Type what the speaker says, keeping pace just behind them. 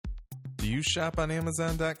Do you shop on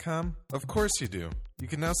Amazon.com? Of course you do. You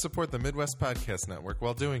can now support the Midwest Podcast Network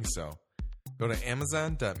while doing so. Go to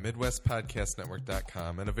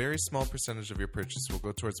amazon.midwestpodcastnetwork.com, and a very small percentage of your purchase will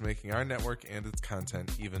go towards making our network and its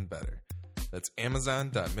content even better. That's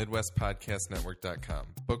amazon.midwestpodcastnetwork.com.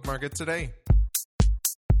 Bookmark it today.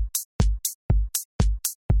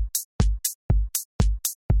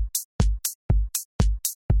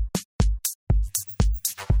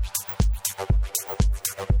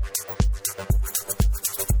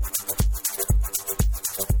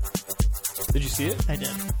 Did you see it? I did.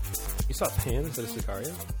 You saw Pan instead of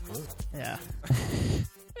Sicario? Oh. Yeah.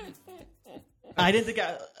 I didn't think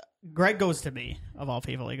Greg goes to me, of all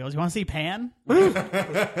people. He goes, "You want to see Pan?"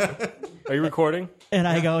 Are you recording? And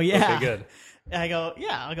I go, "Yeah." Okay, good. And I go,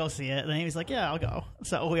 "Yeah, I'll go see it." And he was like, "Yeah, I'll go."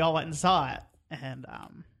 So we all went and saw it. And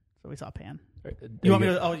so we saw Pan. You want me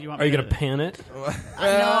to... Oh, you want Are me you going to pan it? No,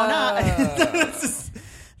 not. It's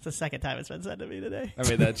the second time it's been said to me today. I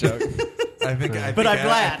made that joke. I'm I'm glad.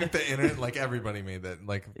 I think the internet, like everybody made that,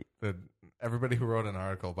 like everybody who wrote an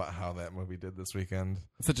article about how that movie did this weekend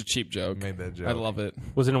Such a cheap joke. made that joke. I love it.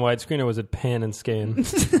 Was it in widescreen or was it pan and scan?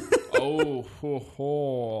 Oh, ho,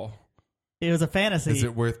 ho. It was a fantasy. Is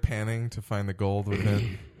it worth panning to find the gold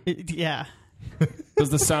within? Yeah.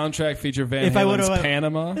 Does the soundtrack feature Van If I Halen's would've-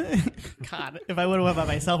 Panama? God, if I would have went by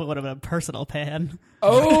myself, it would have been a personal Pan.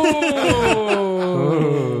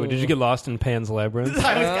 Oh! Ooh, did you get lost in Pan's Labyrinth?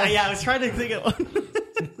 I was trying to think of one.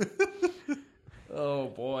 Oh,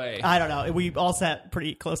 boy. I don't know. We all sat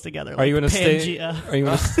pretty close together. Are you in a state? Pangea. Are you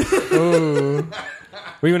in a? Ooh.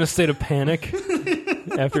 Were you in a state of panic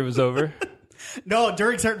after it was over? No,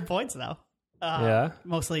 during certain points, though. Yeah.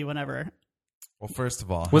 Mostly whenever. Well, first of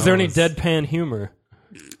all, Was there any how deadpan humor?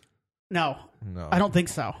 No, No, I don't think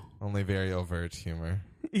so. Only very overt humor.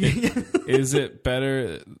 Is it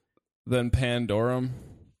better than Pandorum?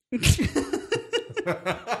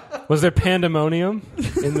 Was there pandemonium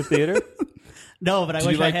in the theater? No, but I Do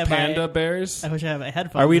wish you like I had panda my. bears? I wish I had my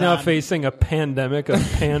headphones. Are we now on. facing a pandemic of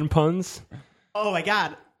pan puns? Oh my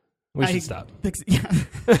God! We should stop. Yeah.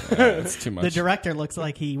 That's too much. The director looks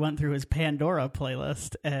like he went through his Pandora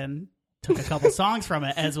playlist and took a couple songs from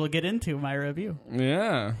it, as we'll get into my review.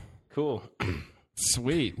 Yeah. Cool.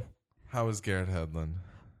 Sweet. How is Garrett Hedlund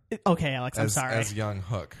Okay, Alex, I'm sorry. as young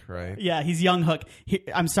Hook? Right? Yeah, he's young Hook.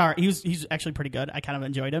 I'm sorry. He's actually pretty good. I kind of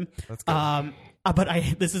enjoyed him. That's good. But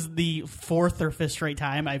this is the fourth or fifth straight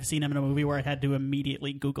time I've seen him in a movie where I had to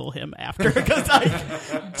immediately Google him after because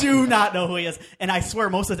I do not know who he is. And I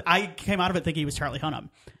swear I came out of it thinking he was Charlie Hunnam.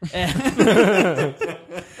 And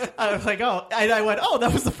I was like, oh, and I went, oh,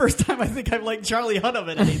 that was the first time I think I've liked Charlie Hunnam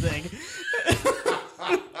in anything.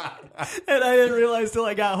 And I didn't realize till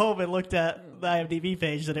I got home and looked at the IMDb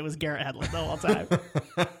page that it was Garrett Hedlund the whole time.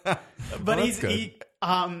 But Well, that's good.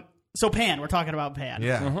 So Pan, we're talking about Pan.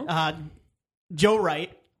 Yeah. Joe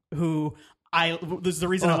Wright, who this is the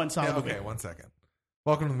reason I went and saw the movie. Okay, 1 second.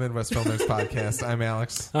 Welcome to the Midwest Film Nerds Podcast. I'm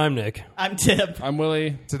Alex. I'm Nick. I'm Tim. I'm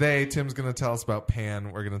Willie. Today, Tim's going to tell us about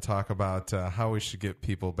Pan. We're going to talk about how we should get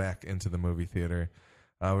people back into the movie theater.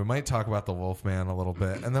 We might talk about The Wolfman a little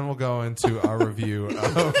bit, and then we'll go into our review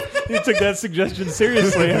of... You took that suggestion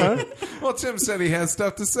seriously, huh? Well, Tim said he has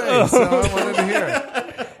stuff to say, so I wanted to hear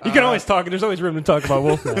it. You can always talk. There's always room to talk about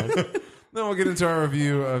Wolfman. Then we'll get into our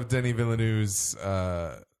review of Denis Villeneuve's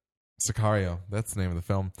Sicario. That's the name of the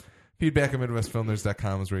film. Feedback at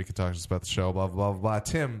MidwestFilmNerds.com is where you can talk to us about the show, blah, blah, blah, blah.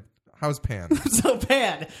 Tim, how's Pan? So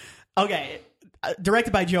Pan, okay,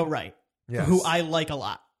 directed by Joe Wright, Yes. who I like a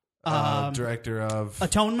lot. Director of...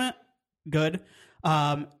 Atonement, good.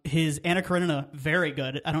 His Anna Karenina, very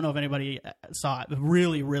good. I don't know if anybody saw it, but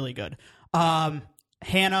really, really good.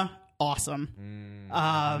 Hannah, awesome.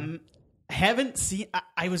 Haven't seen.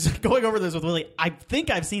 I was going over this with Willie. I think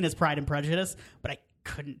I've seen his Pride and Prejudice, but I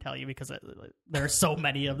couldn't tell you because there are so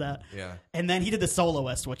many of that. Yeah. And then he did The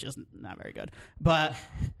Soloist, which is not very good. But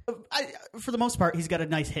for the most part, he's got a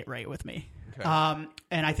nice hit rate with me. Okay.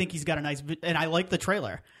 And I think he's got a nice. And I like the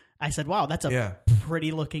trailer. I said, "Wow, that's a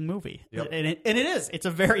pretty looking movie," Yep. and it is. It's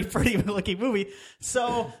a very pretty looking movie.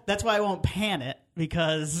 So that's why I won't pan it,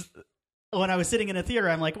 because when I was sitting in a theater,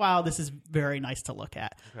 I'm like, "Wow, this is very nice to look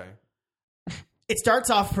at." Okay. It starts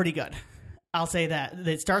off pretty good. I'll say that.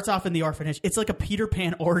 It starts off in the orphanage. It's like a Peter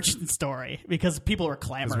Pan origin story because people are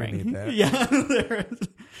clamoring. We need that.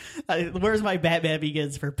 Yeah. Where's my Batman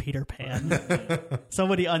Begins for Peter Pan? So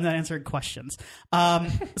many unanswered questions.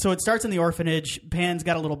 So it starts in the orphanage. Pan's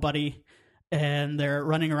got a little buddy, and they're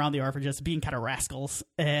running around the orphanage just being kind of rascals.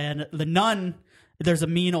 And the nun, there's a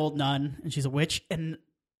mean old nun, and she's a witch, and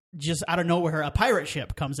just out of nowhere, a pirate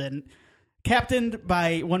ship comes in, captained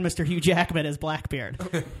by one Mr. Hugh Jackman as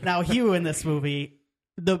Blackbeard. Now, Hugh in this movie,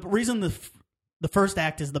 the reason the first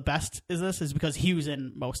act is the best is because Hugh's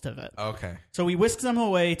in most of it. Okay. So he whisks them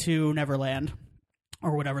away to Neverland,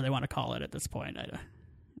 or whatever they want to call it at this point.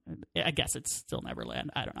 I guess it's still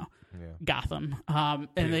Neverland. I don't know. Yeah. Gotham.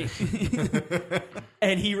 And they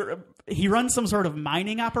and he runs some sort of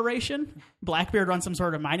mining operation. Blackbeard runs some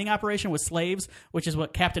sort of mining operation with slaves, which is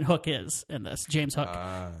what Captain Hook is in this. James Hook.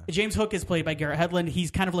 James Hook is played by Garrett Hedlund.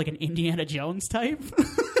 He's kind of like an Indiana Jones type.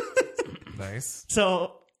 Nice.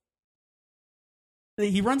 So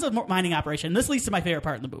he runs a mining operation. This leads to my favorite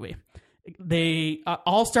part in the movie. They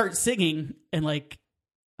all start singing and like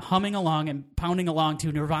humming along and pounding along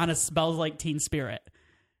to Nirvana's "Smells Like Teen Spirit."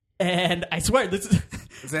 And I swear, this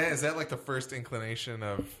is that like the first inclination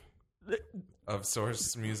of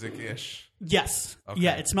Source music ish? Yes. Okay.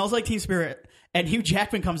 Yeah, it smells like Teen Spirit. And Hugh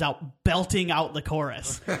Jackman comes out belting out the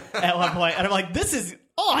chorus at one point. And I'm like, this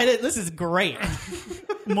is great.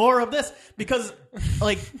 More of this. Because,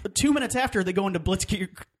 like, 2 minutes after, they go into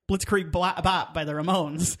Blitzkrieg Bop by the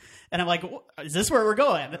Ramones. And I'm like, is this where we're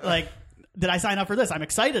going? Like, did I sign up for this? I'm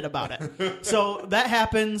excited about it. So that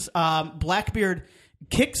happens. Blackbeard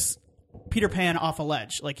kicks Peter Pan off a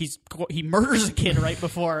ledge. Like, he murders a kid right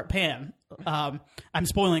before Pan. I'm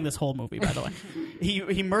spoiling this whole movie, by the way.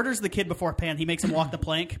 He murders the kid before Pan. He makes him walk the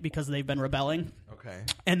plank because they've been rebelling. Okay.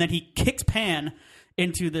 And then he kicks Pan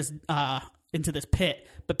into this pit,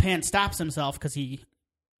 but Pan stops himself because he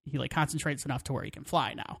like concentrates enough to where he can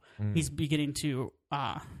fly now. He's beginning to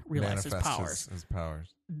realize his powers. His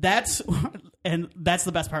powers. That's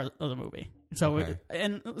the best part of the movie. So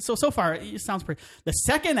Okay. so far it sounds pretty. The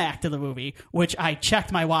second act of the movie, which I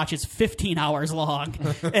checked my watch, is 15 hours long.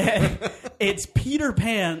 And it's Peter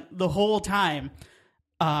Pan the whole time.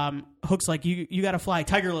 Hook's like, you got to fly.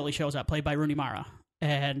 Tiger Lily shows up, played by Rooney Mara,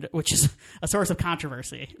 and which is a source of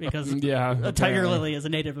controversy because Tiger Lily is a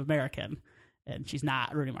Native American, and she's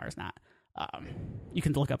not. Rooney Mara's not. You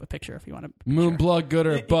can look up a picture if you want to. Moonblood, good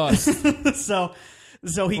or bust. So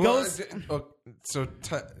he goes.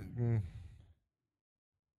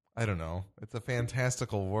 I don't know. It's a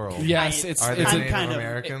fantastical world. Yes, Are it's they I'm Native kind of-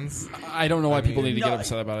 Americans? I don't know why people need to No, get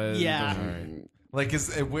upset about it. yeah. Like,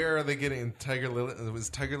 where are they getting Tiger Lily? Was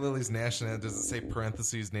Tiger Lily's nationality? Does it say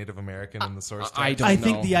parentheses Native American in the source text? I don't I know.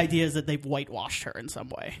 think the idea is that they've whitewashed her in some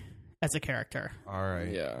way as a character, All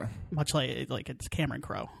right. Yeah. much like it's Cameron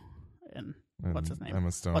Crowe and what's his name?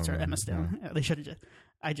 Emma Stone. What's her Emma Stone? Yeah, they should have just.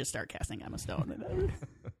 I just start casting Emma Stone.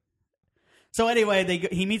 So anyway,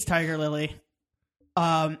 he meets Tiger Lily,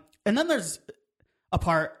 and then there's a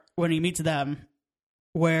part when he meets them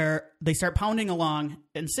where they start pounding along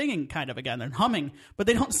and singing kind of again and humming, but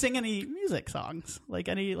they don't sing any music songs, like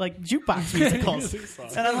any like jukebox musicals.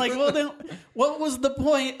 And I'm like, well, then what was the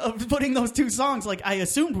point of putting those two songs? Like, I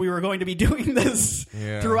assumed we were going to be doing this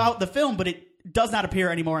throughout the film, but it does not appear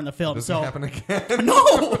anymore in the film. Doesn't happen again.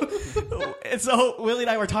 No. And so Willie and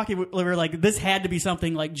I were talking. We were like, this had to be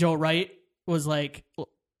something like Joe Wright was like,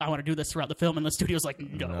 I want to do this throughout the film, and the studio's like,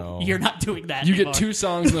 no. You're not doing that. You anymore. get 2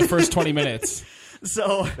 songs in the first 20 minutes.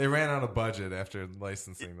 So They ran out of budget after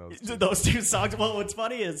licensing those. those 2 songs. Well, what's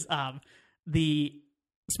funny is the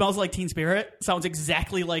 "Smells Like Teen Spirit" sounds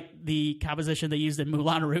exactly like the composition they used in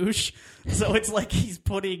Moulin Rouge. So it's like he's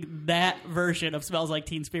putting that version of "Smells Like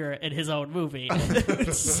Teen Spirit" in his own movie.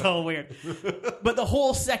 It's so weird. But the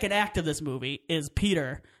whole second act of this movie is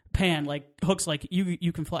Peter Pan, like, Hook's like,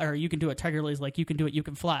 you can fly, or you can do it. Tiger Lily's like, you can do it, you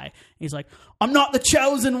can fly. And he's like, I'm not the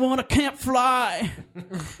chosen one, I can't fly.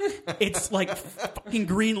 It's like fucking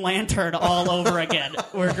Green Lantern all over again,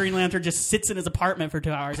 where Green Lantern just sits in his apartment for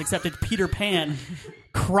 2 hours, except it's Peter Pan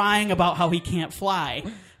crying about how he can't fly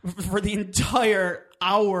for the entire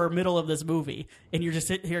hour middle of this movie. And you're just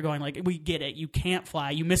sitting here going like, we get it, you can't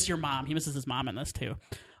fly, you miss your mom. He misses his mom in this too.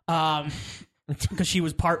 Because she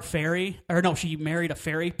was part fairy, or no, she married a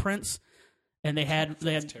fairy prince, and they had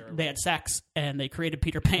sex, and they created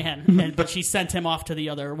Peter Pan, but she sent him off to the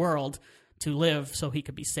other world to live so he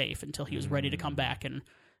could be safe until he was ready to come back, and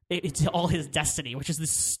it's all his destiny, which is the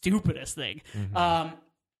stupidest thing. I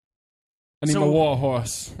need my war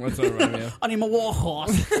horse. What's that remind me of? I need my war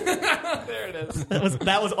horse. There it is.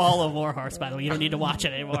 That was all of War Horse, by the way. You don't need to watch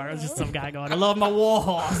it anymore. It was just some guy going, I love my war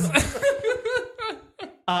horse.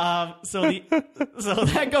 So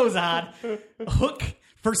that goes on. Hook,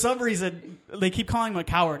 for some reason, they keep calling him a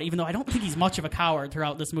coward, even though I don't think he's much of a coward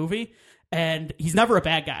throughout this movie. And he's never a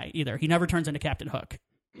bad guy either. He never turns into Captain Hook.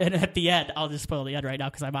 And at the end, I'll just spoil the end right now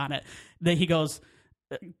because I'm on it. Then he goes,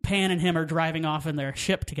 Pan and him are driving off in their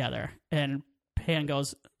ship together. And Pan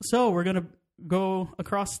goes, so we're going to go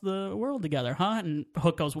across the world together, huh? And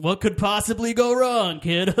Hook goes, what could possibly go wrong,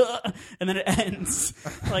 kid? And then it ends.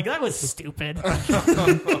 Like, that was stupid.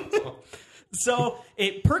 So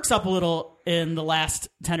it perks up a little in the last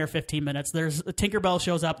 10 or 15 minutes. There's Tinkerbell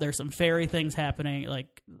shows up. There's some fairy things happening.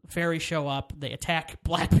 Like, fairies show up. They attack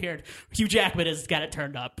Blackbeard. Hugh Jackman has got it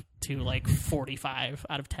turned up to like 45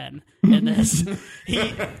 out of 10 in this.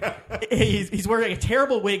 He's wearing a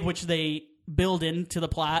terrible wig, which they build into the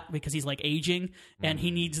plot because he's like aging, and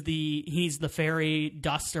he needs the fairy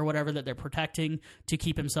dust or whatever that they're protecting to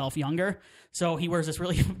keep himself younger. So he wears this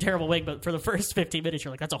really terrible wig, but for the first 15 minutes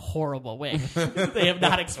you're like, that's a horrible wig. They have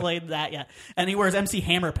not explained that yet. And he wears MC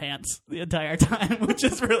Hammer pants the entire time, which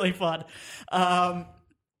is really fun.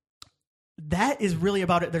 That is really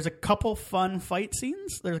about it. There's a couple fun fight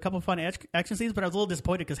scenes. There's a couple fun action scenes, but I was a little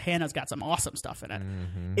disappointed because Hannah's got some awesome stuff in it.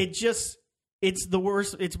 It's the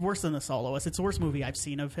worst. It's worse than The Soloist. It's the worst movie I've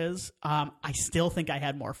seen of his. I still think I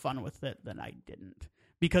had more fun with it than I didn't,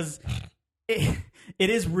 because it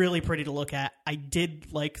is really pretty to look at. I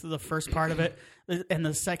did like the first part of it, and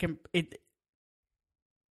the second,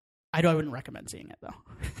 I wouldn't recommend seeing it though.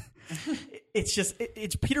 It's just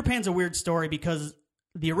it's Peter Pan's a weird story because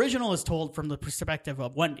the original is told from the perspective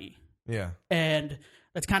of Wendy. Yeah, and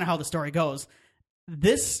that's kind of how the story goes.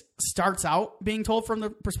 This starts out being told from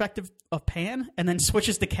the perspective of Pan and then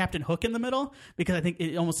switches to Captain Hook in the middle, because I think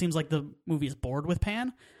it almost seems like the movie is bored with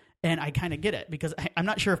Pan. And I kind of get it, because I'm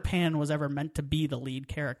not sure if Pan was ever meant to be the lead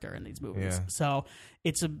character in these movies. Yeah. So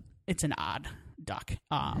it's an odd duck.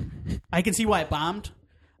 I can see why it bombed.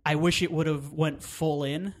 I wish it would have went full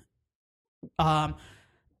in.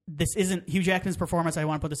 This isn't Hugh Jackman's performance. I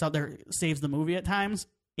want to put this out there. Saves the movie at times.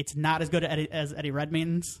 It's not as good as Eddie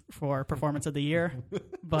Redmayne's for Performance of the Year,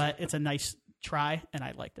 but it's a nice try, and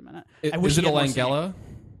I liked him in it. Is it a Langella?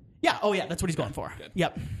 Yeah. Oh, yeah. That's what he's going for. Good.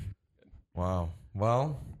 Yep. Wow.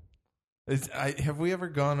 Well, have we ever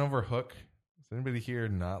gone over Hook? Does anybody here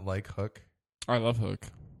not like Hook? I love Hook.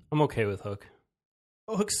 I'm okay with Hook.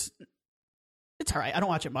 Hook's, it's all right. I don't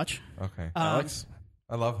watch it much. Okay. Alex?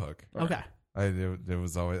 I love Hook. Okay. It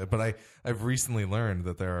was always, but I've recently learned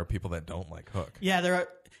that there are people that don't like Hook. Yeah, there are.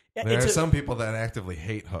 There are some people that actively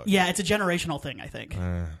hate Hook. Yeah, it's a generational thing, I think.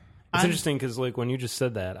 It's interesting because, like, when you just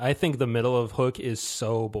said that, I think the middle of Hook is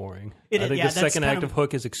so boring. I think yeah, the second act of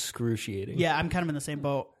Hook is excruciiking. Yeah, I'm kind of in the same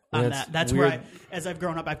boat on that. That's weird. where as I've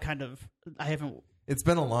grown up, I haven't. It's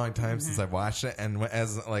been a long time since I've watched it, and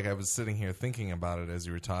as I was sitting here thinking about it as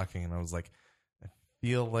you were talking, and I was like, I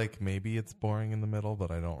feel like maybe it's boring in the middle,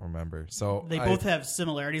 but I don't remember. So They both have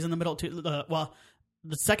similarities in the middle too.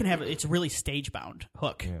 The second half, it's really stage bound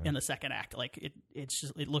Hook in the second act. Like it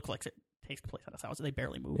looked like it takes place on a house. They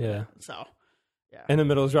barely move. Yeah. So. Yeah. In the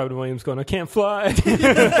middle is Robin Williams going, I can't fly.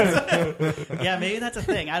 Yeah, maybe that's a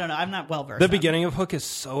thing. I don't know. I'm not well versed. The beginning of Hook is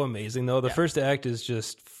so amazing, though. The first act is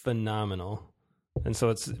just phenomenal. And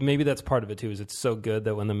so maybe that's part of it, too, is it's so good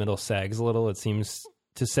that when the middle sags a little, it seems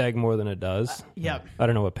to sag more than it does. Yeah. I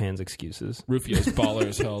don't know what Pan's excuse is. Rufio's baller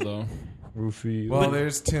as hell, though. Rufio. Well,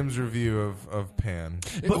 there's Tim's review of Pan.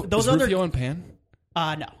 But those is other Rufio and Pan?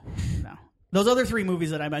 No. Those other three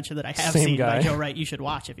movies that I mentioned that I have Same seen guy. by Joe Wright, you should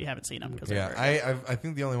watch if you haven't seen them. Yeah, I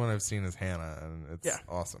think the only one I've seen is Hannah, and it's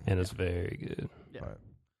awesome. And it's very good. Yeah. But,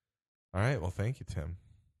 all right, well, thank you, Tim.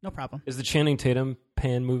 No problem. Is the Channing Tatum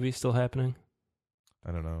Pan movie still happening?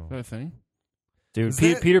 I don't know. Is that a thing? Dude,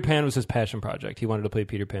 Peter Pan was his passion project. He wanted to play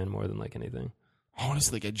Peter Pan more than like anything.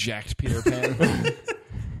 Honestly, like a jacked Peter Pan.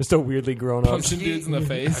 Just so weirdly grown up. Punching dudes in the I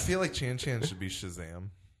face. feel like Chan should be Shazam.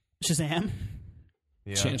 Shazam?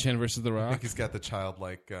 Yeah. Chan versus The I Rock. think he's got the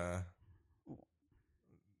childlike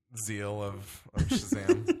zeal of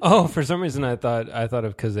Shazam. Oh, for some reason I thought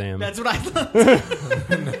of Kazam. That's what I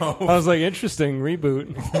thought. No. I was like, interesting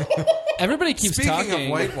reboot. Everybody keeps Speaking talking. of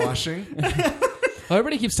whitewashing,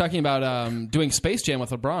 Everybody keeps talking about doing Space Jam with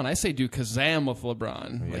LeBron. I say do Kazam with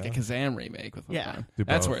LeBron, like a Yeah. Kazam remake with LeBron. Yeah. Do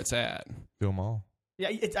That's both. where it's at. do them all. Yeah,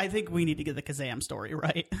 I think we need to get the Kazam story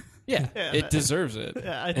right. Yeah, it deserves it.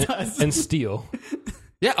 Yeah, it does. And Steel.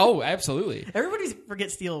 Yeah. Oh, absolutely. Everybody forget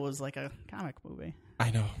Steel was like a comic movie. I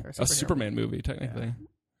know. Or a A superhero. Superman movie, technically.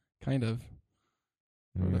 Kind of.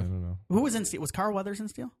 I don't know. Who was in Steel? Was Carl Weathers in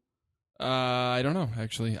Steel? I don't know.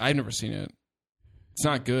 Actually, I've never seen it. It's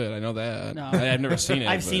not good. I know that. No. I've never seen it.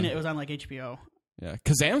 I've but- seen it. It was on like HBO. Yeah,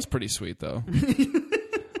 Kazam's pretty sweet though.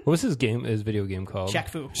 What was his video game called? Shaq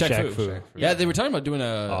Fu. Shaq Fu. Fu. Yeah, they were talking about doing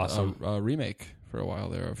Awesome. a remake for a while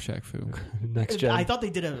there of Shaq Fu. Next gen. I thought they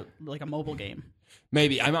did a mobile game.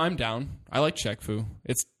 Maybe. I'm down. I like Shaq Fu.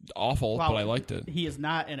 It's awful, Wow. but I liked it. He is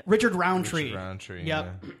not in it. Richard Roundtree. Richard Roundtree,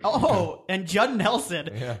 Yep. yeah. Oh, and Judd Nelson,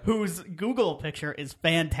 Yeah. whose Google picture is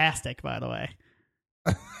fantastic, by the way.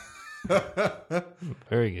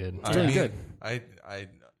 Very good. really good. I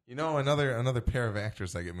another pair of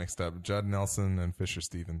actors I get mixed up: Judd Nelson and Fisher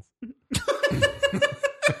Stevens.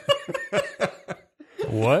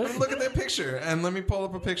 What? Look at that picture, and let me pull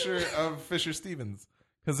up a picture of Fisher Stevens.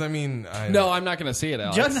 Because No, I'm not going to see it,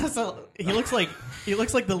 Alex. Judd Nelson, he looks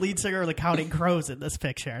like the lead singer of the Counting Crows in this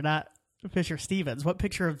picture, not Fisher Stevens. What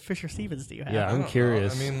picture of Fisher Stevens do you have? Yeah, I'm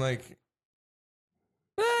curious. I mean, like,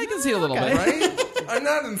 I can see it a little Okay. bit. right? I'm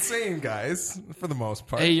not insane, guys, for the most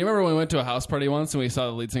part. Hey, you remember when we went to a house party once and we saw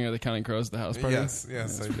the lead singer of the Counting Crows at the house party? Yes,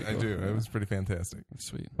 I do. It was pretty fantastic.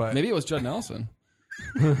 Sweet. But- maybe it was Judd Nelson.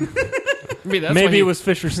 Maybe that's why Maybe he, it was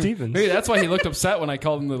Fisher Stevens. Maybe that's why he looked upset when I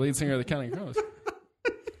called him the lead singer of the Counting Crows.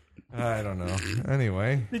 I don't know.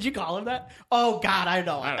 Anyway, Did you call him that? Oh God, I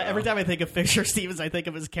know. I don't know. Every time I think of Fisher Stevens, I think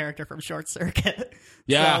of his character from Short Circuit.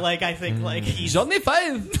 Yeah. So, like I think like he's Johnny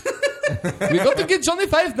Five. We got to get Johnny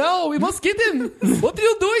Five now. We must get him. What are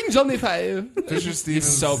you doing, Johnny Five? Fisher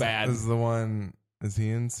Stevens so bad. is the one. Is he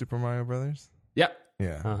in Super Mario Brothers? Yep.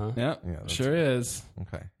 Yeah. Uh-huh. Yeah. Yeah, that's Sure is.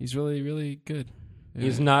 Okay. He's really, really good. Yeah.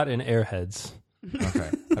 He's not in Airheads. Okay.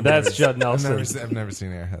 That's Judd I've Nelson. never seen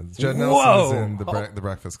Airheads. Judd Whoa. Nelson's in the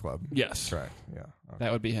Breakfast Club. Yes. Correct. Yeah. Okay.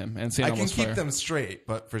 That would be him. And St. I can Elmo's keep Fire. them straight,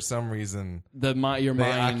 but for some reason Your they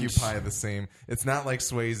mind. occupy the same. It's not like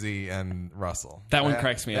Swayze and Russell. That one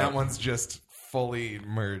cracks me that up. one's just fully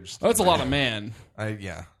merged. Oh, it's a lot of man.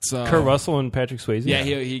 Yeah. So Kurt Russell and Patrick Swayze. Yeah,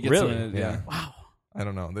 he gets Really? some. Yeah. wow. I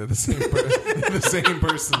don't know. They're the same. They're the same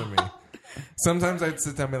person to me. Sometimes I'd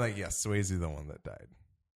sit down and be like, "Yes, Swayze, the one that died."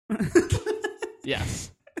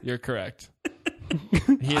 Yes, you're correct.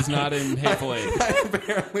 He is not in Hateful Eight. I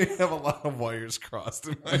apparently have a lot of wires crossed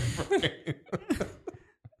in my brain.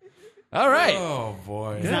 All right. Oh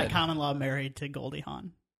boy. He's Good. not common law married to Goldie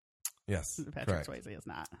Hawn. Yes. Patrick Correct. Swayze is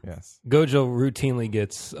not. Yes. Gojo routinely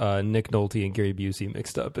gets Nick Nolte and Gary Busey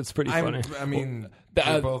mixed up. It's pretty funny. I mean, the-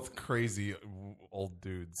 they're both crazy old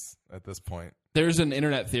dudes at this point. There's an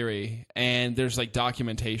internet theory, and there's like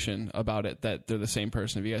documentation about it that they're the same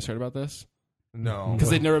person. Have you guys heard about this? No. Because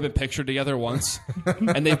they've never been pictured together once,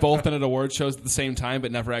 and they've both been at award shows at the same time, but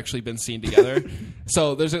never actually been seen together.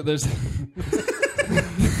 So there's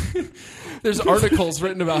there's articles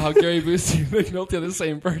written about how Gary Busey and Nick Nolte are the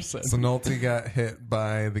same person. So Nolte got hit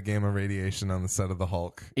by the gamma radiation on the set of The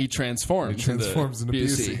Hulk. He transforms. He transforms into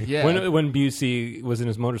Busey. Yeah. When Busey was in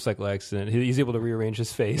his motorcycle accident, he's able to rearrange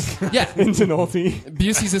his face Yeah. into Nolte.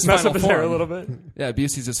 Busey's his Mess final up his form. hair a little bit. Yeah,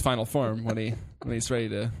 Busey's his final form when he's ready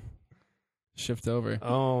to shift over.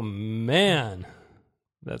 Oh, man.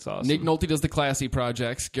 That's awesome. Nick Nolte does the classy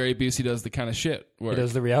projects. Gary Busey does the kind of shit work. He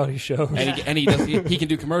does the reality show. and he can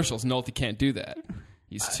do commercials. Nolte can't do that.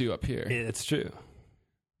 He's too up here. It's true.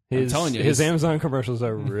 I'm telling you, his he's- Amazon commercials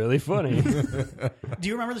are really funny. Do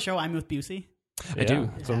you remember the show I'm with Busey? I do.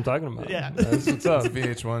 That's what I'm talking about. Yeah. That's what's up. It's a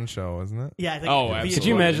VH1 show, wasn't it? Yeah, I think. Oh, the absolutely. Could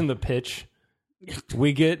you imagine the pitch?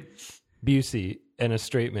 We get Busey and a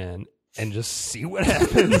straight man and just see what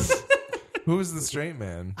happens. Who was the straight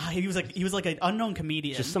man? He was like an unknown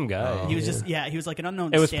comedian. Just some guy. He was just he was like an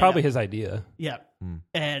unknown. It was stand-up. probably his idea. Yeah,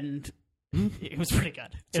 and it was pretty good.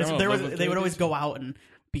 Someone They would would love with always Busey. go out and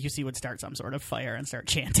Busey would start some sort of fire and start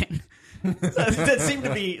chanting. that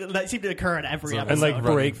seemed to occur in every Sort of episode. And like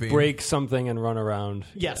running theme. break something and run around.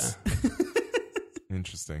 Yes.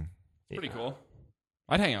 Interesting. Pretty cool.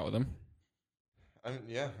 I'd hang out with him.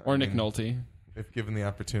 Yeah. Or Nick Nolte. If given the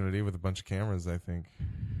opportunity with a bunch of cameras, I think.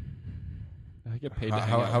 I get paid to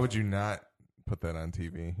hang out. How would you not put that on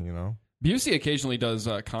TV, you know? Busey occasionally does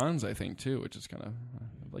cons, I think, too, which is kind of...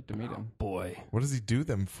 I'd like to meet him. Boy. What does he do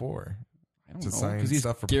them for? I don't To know, sign 'cause he's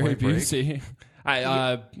stuff for Gary Point Break? Busey.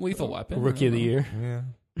 Lethal Weapon. Rookie of the year.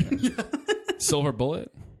 Yeah. Silver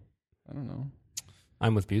Bullet. I don't know.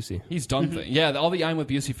 I'm with Busey. He's done things. Yeah, all the I'm with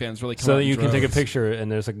Busey fans really come So out that in you can take a droves. picture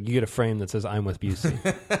and there's you get a frame that says I'm with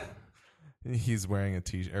Busey. He's wearing a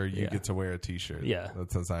t-shirt, or you Yeah. get to wear a t-shirt Yeah.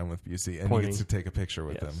 that says I'm with Busey, and Pointing. you get to take a picture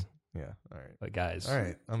with Yes. him. Yeah. All right. But guys, All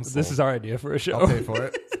right. I'm this sold. is our idea for a show. I'll pay for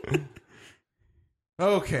it.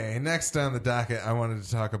 Okay, next on the docket, I wanted to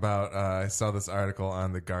talk about. I saw this article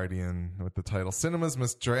on The Guardian with the title "Cinemas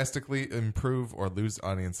Must Drastically Improve or Lose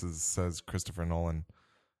Audiences," says Christopher Nolan.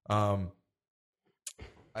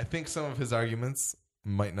 I think some of his arguments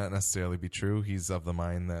might not necessarily be true. He's of the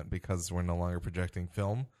mind that because we're no longer projecting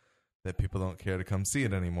film, that people don't care to come see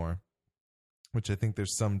it anymore, which I think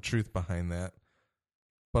there's some truth behind that.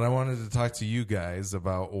 But I wanted to talk to you guys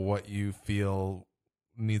about what you feel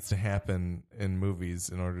needs to happen in movies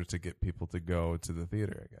in order to get people to go to the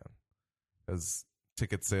theater again. Because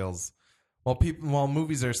ticket sales, while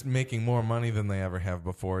movies are making more money than they ever have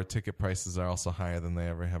before, ticket prices are also higher than they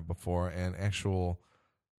ever have before, and actual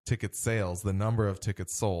ticket sales, the number of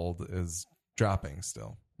tickets sold, is dropping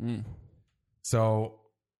still. So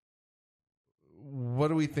what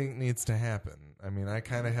do we think needs to happen? I mean, I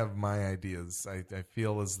kind of have my ideas. I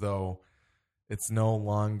feel as though it's no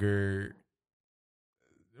longer,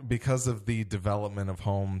 because of the development of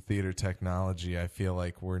home theater technology, I feel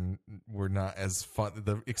like we're not as fun.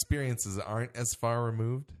 The experiences aren't as far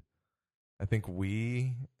removed. I think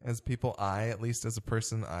we, as people, at least as a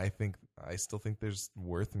person, I still think there's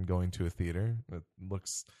worth in going to a theater. It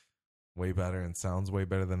looks way better and sounds way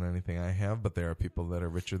better than anything I have, but there are people that are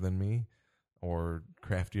richer than me or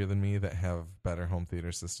craftier than me that have better home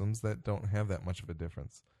theater systems that don't have that much of a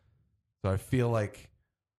difference. So I feel like,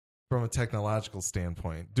 from a technological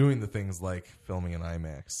standpoint, doing the things like filming in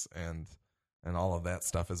IMAX and all of that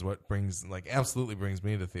stuff is what absolutely brings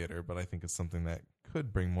me to theater, but I think it's something that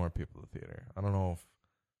could bring more people to theater. I don't know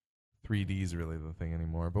if 3D is really the thing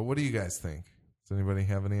anymore, but what do you guys think? Does anybody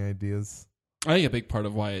have any ideas? I think a big part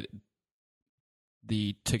of why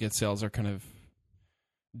the ticket sales are kind of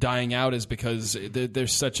dying out is because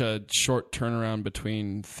there's such a short turnaround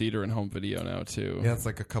between theater and home video now too. Yeah, it's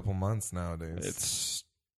like a couple months nowadays.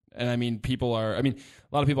 And I mean, a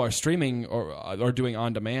lot of people are streaming or doing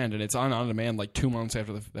on demand, and it's on demand like 2 months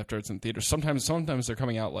after it's in theaters. Sometimes they're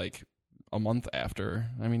coming out like a month after.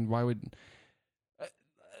 I mean, why would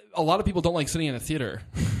a lot of people don't like sitting in a theater?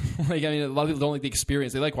 A lot of people don't like the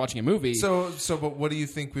experience. They like watching a movie. But what do you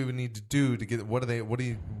think we would need to do to get? What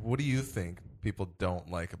do you think people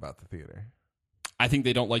don't like about the theater? I think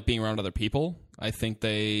they don't like being around other people. I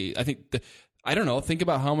don't know. Think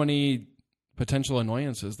about how many potential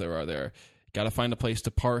annoyances there are there. Got to find a place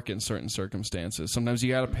to park in certain circumstances. Sometimes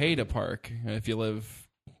you got to pay to park if you live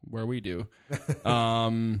where we do.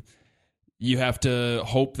 You have to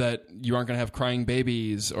hope that you aren't going to have crying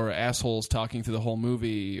babies or assholes talking through the whole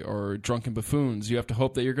movie or drunken buffoons. You have to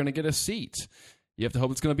hope that you're going to get a seat. You have to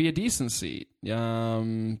hope it's going to be a decent seat.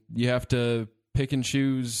 You have to pick and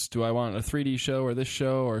choose. Do I want a 3D show or this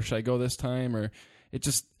show, or should I go this time? Or it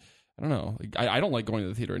just, I don't know. I don't like going to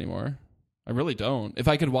the theater anymore. I really don't. If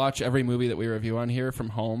I could watch every movie that we review on here from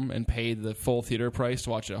home and pay the full theater price to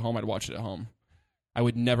watch it at home, I'd watch it at home. I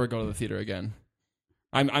would never go to the theater again.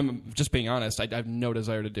 I'm just being honest. I have no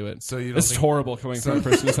desire to do it. So you don't this is horrible coming from a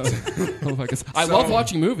person who's I love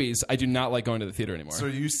watching movies. I do not like going to the theater anymore. So are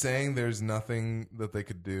you saying there's nothing that they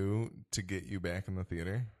could do to get you back in the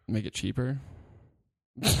theater? Make it cheaper?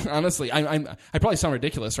 Honestly, I probably sound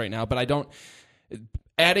ridiculous right now, but I don't.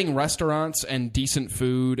 Adding restaurants and decent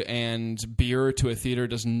food and beer to a theater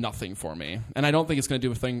does nothing for me, and I don't think it's going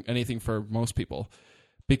to do anything for most people.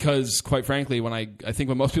 Because, quite frankly, when I think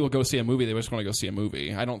when most people go see a movie, they just want to go see a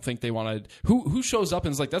movie. I don't think they want to. Who shows up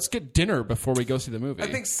and is like, let's get dinner before we go see the movie? I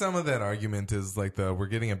think some of that argument is like we're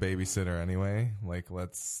getting a babysitter anyway. Like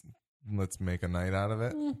let's make a night out of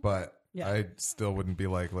it. But Yeah. I still wouldn't be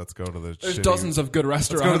like, let's go to the. There's dozens of good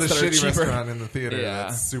restaurants. Let's go to the that shitty are cheaper. restaurant in the theater Yeah.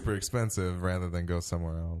 that's super expensive rather than go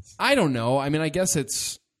somewhere else. I don't know. I mean, I guess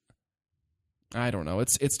it's. I don't know.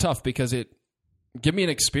 It's tough because give me an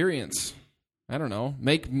experience. I don't know.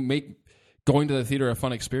 Make going to the theater a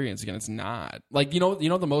fun experience again. It's not like you know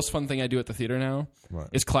the most fun thing I do at the theater now What?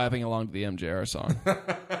 is clapping along to the MJR song.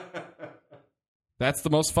 That's the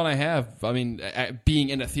most fun I have. I mean, being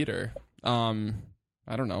in a theater.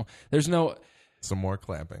 I don't know. There's no. So more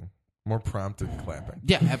clapping, more prompted clapping.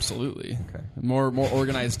 Yeah, absolutely. Okay. More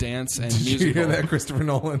organized dance and Did music. you hear that, Christopher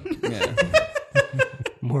Nolan? Yeah.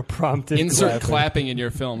 More prompted. Insert clapping in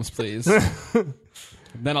your films, please.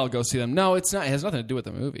 Then I'll go see them. No, it's not. It has nothing to do with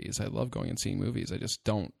the movies. I love going and seeing movies. I just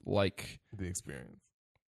don't like The experience.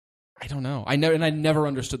 I don't know. I never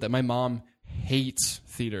understood that. My mom hates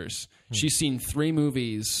theaters. She's seen 3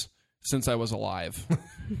 movies since I was alive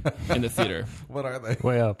in the theater. What are they?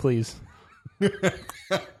 Well, please. The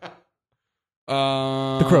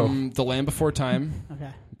Crow. The Land Before Time.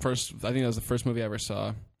 Okay. First, I think that was the first movie I ever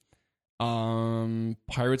saw.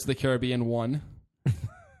 Pirates of the Caribbean 1.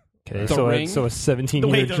 Okay, The Ring. so a 17-year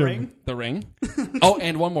Wait, The journey. Ring? The Ring. Oh,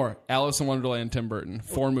 and one more. Alice in Wonderland, Tim Burton.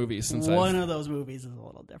 4 movies since One of those movies is a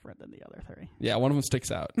little different than the other 3. Yeah, one of them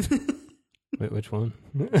sticks out. Wait, which one?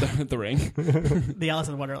 The Ring. The Alice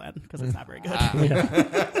in Wonderland, because it's not very good.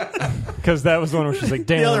 Because that was the one where she's like,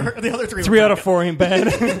 damn, the other 3 3 were out of good. 4 ain't bad.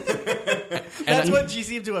 That's when she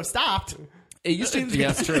seemed to have stopped. It used to.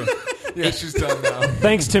 Yeah, that's true. Yeah, she's done now.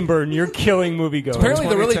 Thanks, Tim Burton. You're killing moviegoers. Apparently,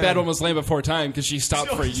 the really 2010. bad one was Land Before Time because she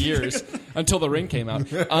stopped for years. until The Ring came out.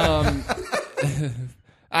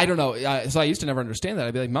 I don't know. So I used to never understand that.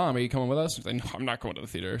 I'd be like, Mom, are you coming with us? She's like, no, I'm not going to the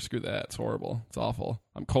theater. Screw that. It's horrible. It's awful.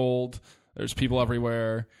 I'm cold. There's people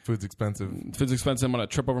everywhere. Food's expensive. I'm going to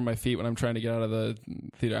trip over my feet when I'm trying to get out of the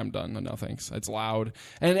theater. I'm done. No thanks. It's loud.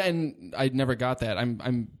 And I never got that.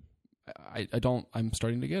 I'm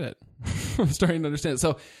starting to get it. I'm starting to understand it.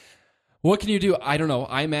 So what can you do? I don't know.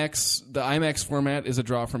 The IMAX format is a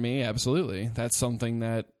draw for me. Absolutely. That's something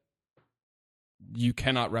that you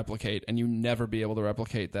cannot replicate, and you never be able to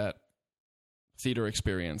replicate that theater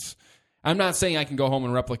experience. I'm not saying I can go home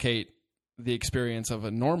and replicate the experience of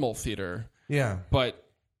a normal theater. Yeah. But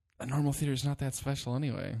a normal theater is not that special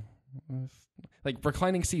anyway. Like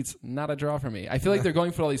reclining seats, not a draw for me. I feel like they're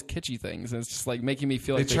going for all these kitschy things, and it's just like making me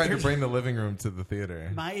feel like they tried to bring the living room to the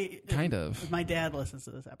theater. Kind of. My dad listens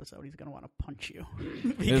to this episode. He's going to want to punch you.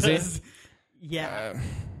 Is he? Yeah.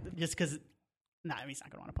 Just because... No, he's not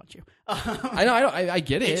going to want to punch you. I know. I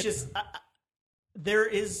get it. It's just... there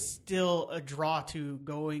is still a draw to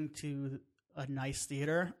going to a nice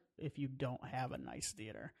theater if you don't have a nice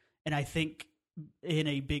theater. And I think in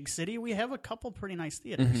a big city, we have a couple pretty nice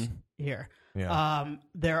theaters here. Yeah.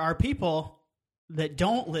 There are people that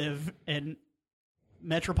don't live in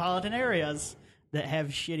metropolitan areas that have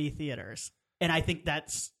shitty theaters. And I think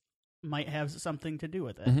that's might have something to do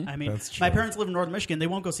with it. I mean, my parents live in Northern Michigan. They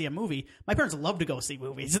won't go see a movie. My parents love to go see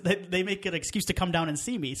movies. They make an excuse to come down and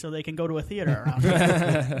see me so they can go to a theater around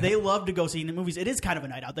here. They love to go see the movies. It is kind of a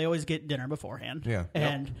night out. They always get dinner beforehand. Yeah.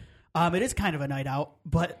 And it is kind of a night out,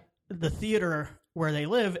 but the theater where they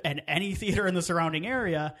live and any theater in the surrounding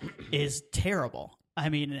area is terrible. I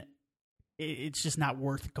mean, it's just not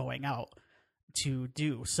worth going out to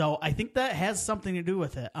do. So I think that has something to do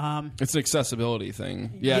with it. It's an accessibility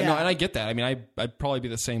thing. Yeah, no, and I get that. I mean, I'd probably be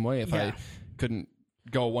the same way if I couldn't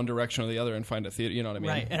go one direction or the other and find a theater. You know what I mean?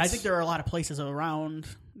 Right. And I think there are a lot of places around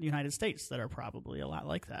the United States that are probably a lot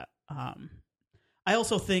like that. I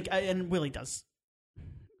also think, and Willie does,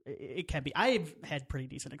 it can be. I've had pretty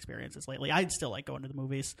decent experiences lately. I'd still like going to the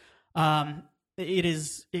movies.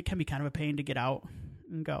 It can be kind of a pain to get out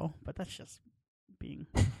and go, but that's just being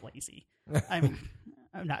lazy. I'm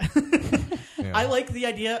not. I like the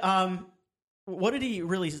idea. What did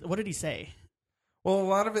he say? Well, a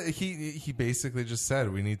lot of it, he basically just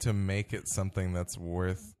said we need to make it something that's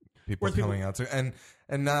worth people coming out to, and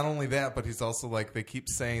not only that, but he's also like, they keep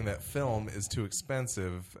saying that film is too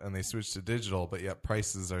expensive, and they switch to digital, but yet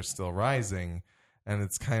prices are still rising, and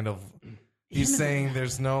it's kind of. He's saying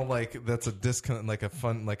there's no, like, that's a disconnect, like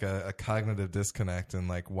a cognitive disconnect, and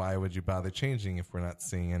like, why would you bother changing if we're not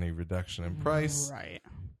seeing any reduction in price? Right.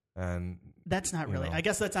 And that's not really, I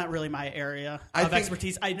guess that's not really my area of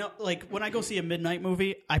expertise. I know, like, when I go see a midnight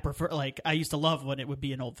movie, I prefer, like, I used to love when it would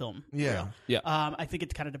be an old film. Yeah. Yeah. I think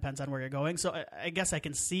it kind of depends on where you're going. So I guess I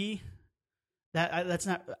can see that. That's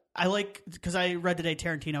not, I like, because I read today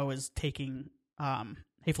Tarantino is taking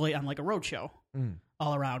Hateful Eight on like a road show.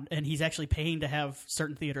 All around, and he's actually paying to have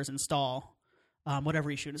certain theaters install whatever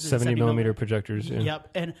he shoots. 70 millimeter projectors. Yeah. Yep,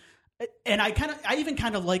 and I even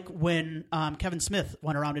kind of like when Kevin Smith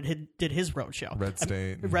went around and did his road show.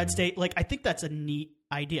 Red State. Like, I think that's a neat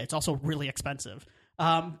idea. It's also really expensive,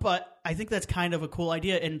 but I think that's kind of a cool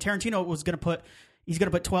idea. And Tarantino was going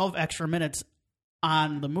to put 12 extra minutes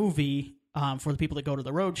on the movie. For the people that go to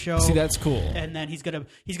the road show. See, that's cool. And then he's gonna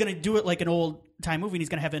do it like an old time movie, and he's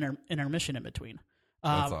gonna have intermission in between.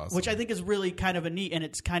 That's awesome. Which I think is really kind of a neat, and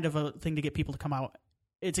it's kind of a thing to get people to come out.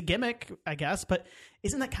 It's a gimmick, I guess, but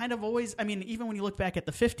isn't that kind of always? I mean, even when you look back at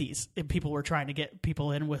the 50s, people were trying to get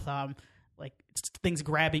people in with like things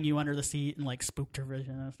grabbing you under the seat and like spooktavision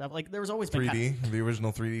and stuff. Like, there was always been 3D, the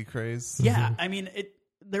original 3D craze. Yeah, I mean,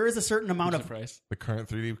 there is a certain amount of the current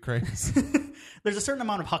 3D craze. There's a certain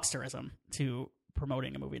amount of hucksterism to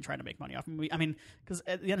promoting a movie and trying to make money off a movie. I mean, because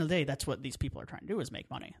at the end of the day, that's what these people are trying to do, is make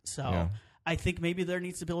money. So I think maybe there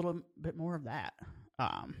needs to be a little bit more of that.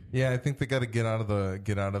 Yeah, I think they got to get out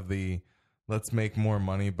of the let's make more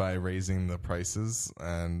money by raising the prices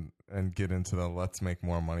and get into the let's make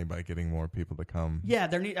more money by getting more people to come. Yeah,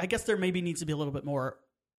 I guess there maybe needs to be a little bit more,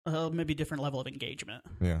 maybe different level of engagement.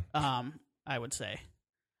 Yeah. I would say.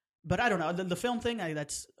 But I don't know. The film thing,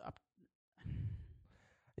 that's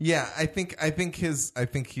yeah, I think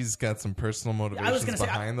he's got some personal motivations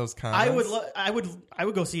behind those comments. I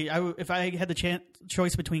would go see. If I had the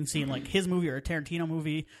choice between seeing like his movie or a Tarantino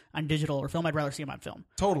movie on digital or film, I'd rather see him on film.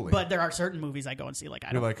 Totally. But there are certain movies I go and see. Like,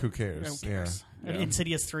 you're like, who cares? Yeah.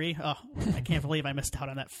 Insidious 3. Oh, I can't believe I missed out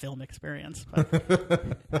on that film experience.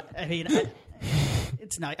 But I mean,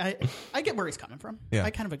 it's not. I get where he's coming from. Yeah. I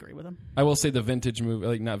kind of agree with him. I will say the vintage movie,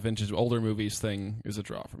 like not vintage, older movies thing is a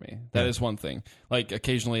draw for me. That is one thing. Like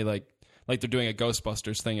occasionally, like they're doing a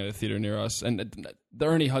Ghostbusters thing at a theater near us, and the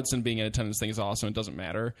Ernie Hudson being in attendance thing is awesome. It doesn't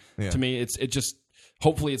matter to me. It just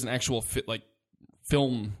hopefully it's an actual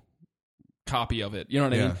film copy of it. You know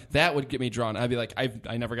what I mean? That would get me drawn. I'd be like,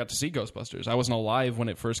 I never got to see Ghostbusters. I wasn't alive when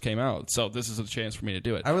it first came out, so this is a chance for me to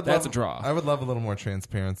do it. That's a draw. I would love a little more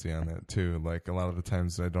transparency on it too. Like a lot of the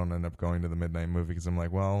times I don't end up going to the midnight movie because I'm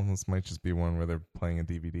like, well, this might just be one where they're playing a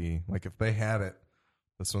DVD. Like if they had it,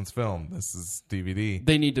 this one's film, this is DVD.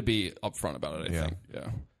 They need to be upfront about it, I think. Yeah.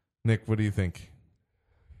 Nick, what do you think?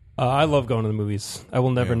 I love going to the movies. I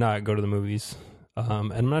will never not go to the movies.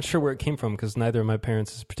 And I'm not sure where it came from because neither of my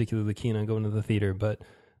parents is particularly keen on going to the theater, but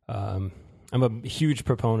I'm a huge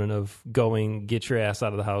proponent of going, get your ass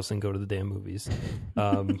out of the house and go to the damn movies.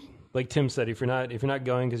 Like Tim said, if you're not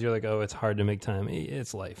going because you're like, oh, it's hard to make time,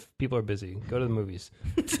 it's life. People are busy. Go to the movies.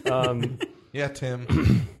 Yeah,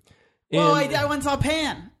 Tim. Well, I went and saw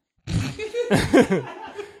Pan.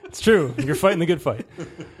 It's true. You're fighting the good fight.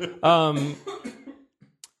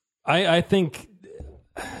 I think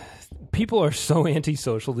people are so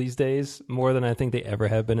antisocial these days, more than I think they ever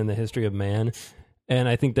have been in the history of man. And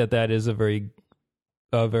I think that is a very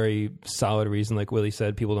solid reason. Like Willie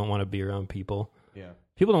said, people don't want to be around people. Yeah.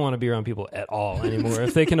 People don't want to be around people at all anymore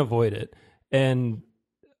if they can avoid it. And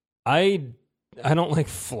I don't like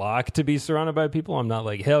flock to be surrounded by people. I'm not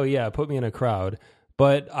like, hell yeah, put me in a crowd.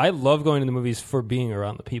 But I love going to the movies for being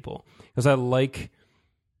around the people because I like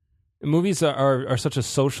movies are such a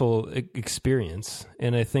social experience,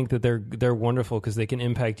 and I think that they're wonderful because they can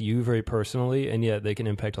impact you very personally, and yet they can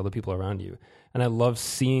impact all the people around you. And I love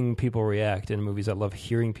seeing people react in movies. I love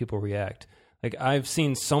hearing people react. Like I've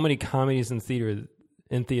seen so many comedies in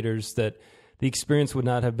theaters that the experience would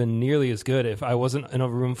not have been nearly as good if I wasn't in a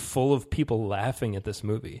room full of people laughing at this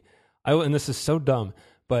movie. And this is so dumb,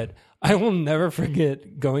 but I will never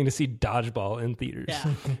forget going to see Dodgeball in theaters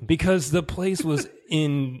because the place was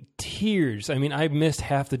in tears. I mean, I missed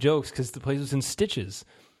half the jokes because the place was in stitches.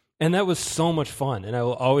 And that was so much fun. And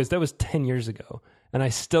that was 10 years ago. And I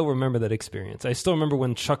still remember that experience. I still remember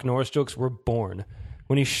when Chuck Norris jokes were born,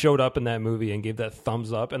 when he showed up in that movie and gave that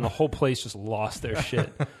thumbs up and the whole place just lost their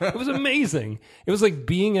shit. It was amazing. It was like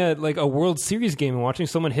being at like a World Series game and watching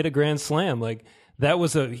someone hit a grand slam. Like, that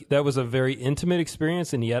was a very intimate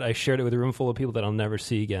experience, and yet I shared it with a room full of people that I'll never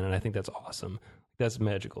see again, and I think that's awesome. That's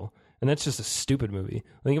magical. And that's just a stupid movie.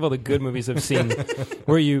 Think of all the good movies I've seen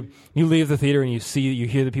where you leave the theater and you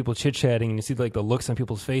hear the people chit-chatting and you see like the looks on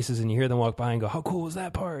people's faces and you hear them walk by and go, how cool was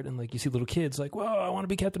that part? And like you see little kids like, whoa, I want to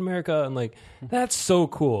be Captain America. And like, that's so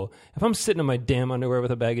cool. If I'm sitting in my damn underwear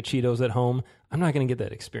with a bag of Cheetos at home, I'm not going to get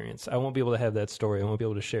that experience. I won't be able to have that story. I won't be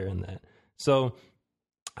able to share in that. So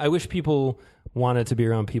I wish people wanted to be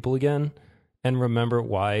around people again and remember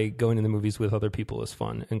why going to the movies with other people is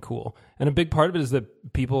fun and cool. And a big part of it is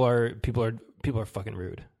that people are fucking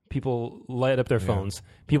rude. People light up their phones.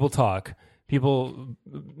 People talk. People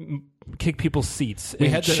kick people's seats. We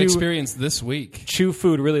had that experience this week. Chew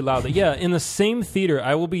food really loudly. Yeah, in the same theater,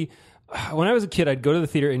 when I was a kid, I'd go to the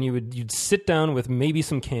theater and you'd sit down with maybe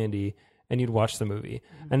some candy and you'd watch the movie.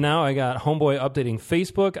 And now I got Homeboy updating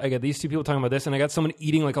Facebook. I got these two people talking about this, and I got someone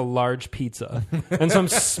eating like a large pizza. And so I'm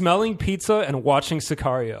smelling pizza and watching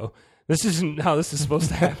Sicario. This isn't how this is supposed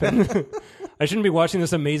to happen. I shouldn't be watching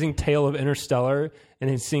this amazing tale of Interstellar and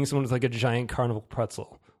then seeing someone with like a giant carnival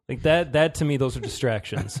pretzel. Like that to me, those are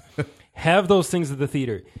distractions. Have those things at the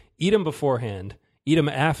theater. Eat them beforehand. Eat them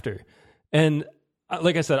after. And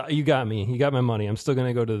like I said, you got me. You got my money. I'm still going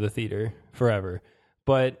to go to the theater forever.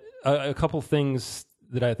 But a couple things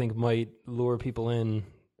that I think might lure people in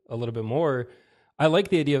a little bit more. I like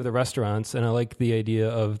the idea of the restaurants, and I like the idea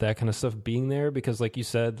of that kind of stuff being there because, like you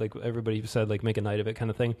said, like everybody said, like make a night of it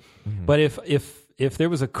kind of thing. Mm-hmm. But if there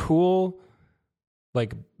was a cool,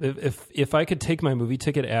 like if I could take my movie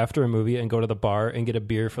ticket after a movie and go to the bar and get a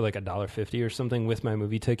beer for like $1.50 or something with my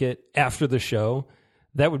movie ticket after the show,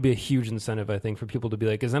 that would be a huge incentive, I think, for people to be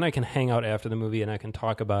like, because then I can hang out after the movie and I can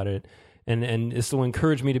talk about it. And this will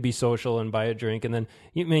encourage me to be social and buy a drink. And then,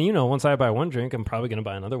 once I buy one drink, I'm probably going to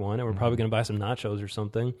buy another one. And we're probably going to buy some nachos or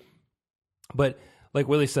something. But like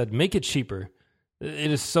Willie said, make it cheaper.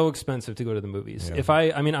 It is so expensive to go to the movies.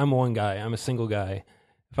 Yeah. I'm one guy. I'm a single guy.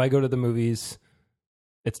 If I go to the movies,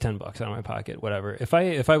 it's $10 out of my pocket, whatever. If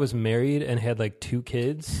I was married and had like 2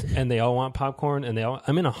 kids and they all want popcorn and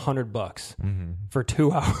I'm in $100 for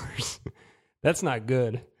 2 hours. That's not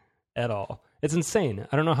good at all. It's insane.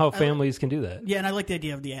 I don't know how families can do that. Yeah, and I like the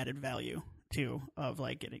idea of the added value too of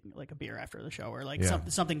like getting like a beer after the show or like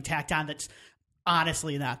something tacked on that's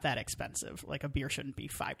honestly not that expensive. Like a beer shouldn't be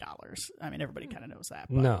 $5. I mean, everybody kind of knows that.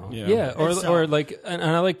 But. No. Yeah. Yeah. Or, And so- or like, and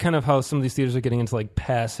I like kind of how some of these theaters are getting into like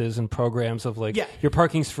passes and programs of like, Yeah. your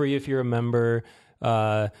parking's free if you're a member.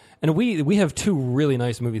 And we have two really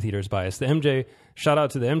nice movie theaters by us. Shout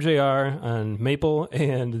out to the MJR on Maple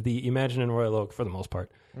and the Imagine in Royal Oak for the most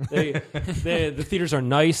part. The theaters are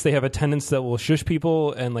nice. They have attendants that will shush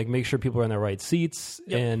people and like make sure people are in their right seats.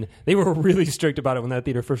 Yep. And they were really strict about it when that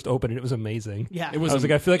theater first opened, and it was amazing. Yeah. It was I was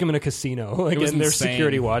like, I feel like I'm in a casino. Like, was and there's insane.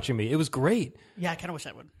 security watching me. It was great. Yeah, I kind of wish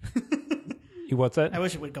I would. What's that? I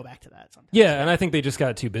wish it would go back to that sometime. Yeah, and I think they just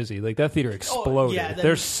got too busy. Like that theater exploded. yeah, then-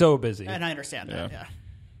 They're so busy, And I understand that, yeah.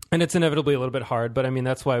 and it's inevitably a little bit hard. But I mean,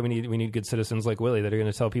 that's why we need good citizens like Willie that are going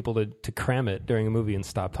to tell people to cram it during a movie and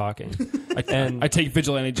stop talking. I take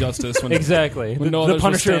vigilante justice when Exactly, When no the others will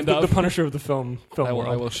Punisher, stand up. the Punisher of the film I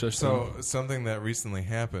world. will shush them. So something that recently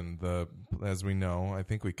happened, as we know, I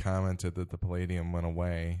think we commented that the Palladium went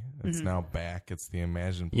away. It's now back. It's the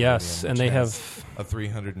Imagine Palladium. Yes, and which they has have a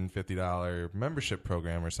 $350 membership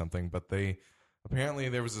program or something. But apparently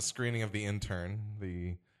there was a screening of The Intern,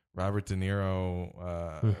 the Robert De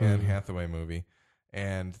Niro Anne Hathaway movie,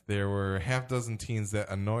 and there were half dozen teens that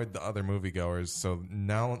annoyed the other moviegoers. So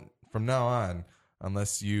from now on,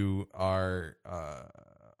 unless you are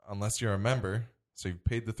unless you're a member, so you've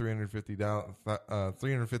paid the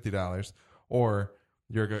 $350, or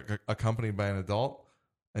you're accompanied by an adult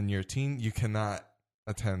and you're a teen, you cannot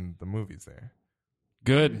attend the movies there.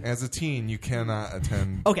 Good. As a teen, you cannot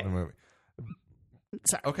attend Okay. the movie.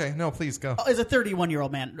 Sorry. Okay, no, please go. As a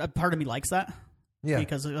 31-year-old man, a part of me likes that. Yeah,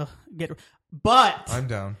 Because, but I'm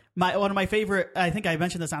down. one of my favorite, I think I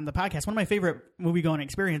mentioned this on the podcast, one of my favorite movie-going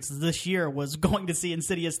experiences this year was going to see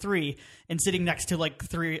Insidious 3 and sitting next to like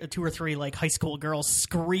two or three like high school girls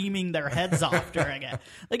screaming their heads off during it.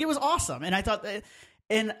 Like, it was awesome. And I thought that,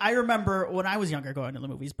 and I remember when I was younger going to the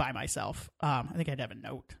movies by myself. I think I'd have a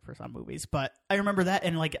note for some movies, but I remember that,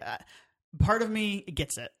 and like part of me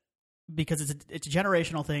gets it because it's a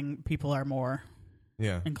generational thing. People are more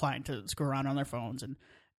inclined to screw around on their phones, and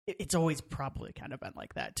it's always probably kind of been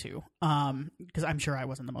like that too. Because I'm sure I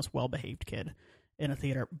wasn't the most well-behaved kid in a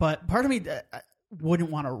theater, but part of me wouldn't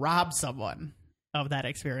want to rob someone of that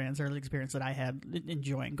experience or the experience that I had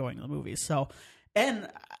enjoying going to the movies. So, and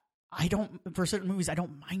I don't, for certain movies, I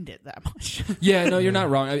don't mind it that much. Yeah, no, you're not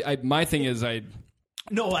wrong. My thing is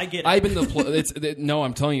No, I get it. I've been no,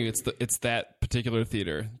 I'm telling you, it's that particular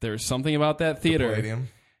theater. There's something about that theater. Palladium.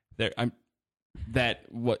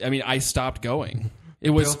 I stopped going. It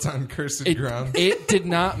was Built on cursed ground. It did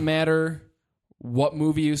not matter what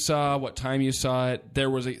movie you saw, what time you saw it. There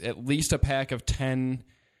was at least a pack of 10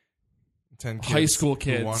 kids high school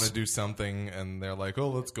kids who want to do something, and they're like, "Oh,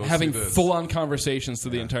 let's go having see this." full-on conversations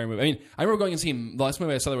through the entire movie. I mean, I remember going and seeing the last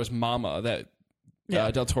movie I saw there was Mama, that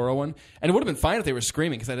Del Toro one, and it would have been fine if they were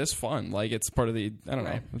screaming because that is fun. Like, it's part of the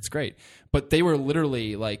it's great. But they were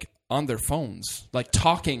literally like on their phones, like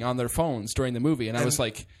talking on their phones during the movie, and I was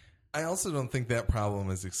like, I also don't think that problem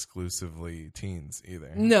is exclusively teens either.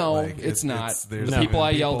 No, Like, it's not. There's The even people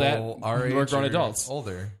I yelled at our who are age grown or adults.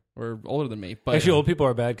 older. or older than me. But Actually, old people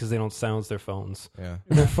are bad because they don't silence their phones. Yeah.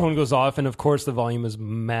 Their phone goes off, and of course the volume is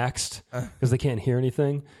maxed because they can't hear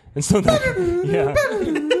anything, and so yeah.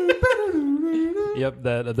 Yep,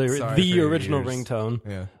 Sorry the for your original ears. ringtone.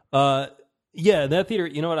 Yeah. Yeah, that theater.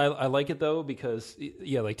 You know what? I like it though because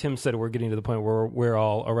like Tim said, we're getting to the point where we're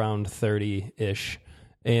all around 30-ish,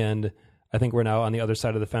 and I think we're now on the other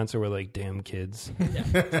side of the fence where we're like, damn kids,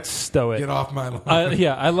 stow it. Get off my lawn.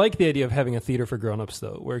 I like the idea of having a theater for grown-ups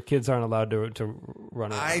though, where kids aren't allowed to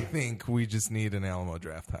run around. I think we just need an Alamo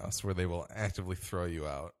Draft House where they will actively throw you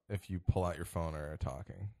out if you pull out your phone or are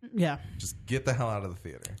talking. Yeah. Just get the hell out of the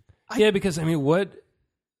theater. Yeah, because I mean,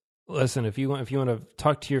 listen, if you want to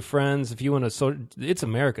talk to your friends, if you want to, it's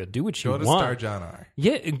America. Do what you Go to want. Star John R.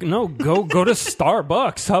 Yeah, no, go to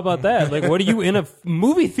Starbucks. How about that? Like, what are you in a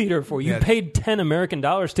movie theater for? You Yeah. paid $10 American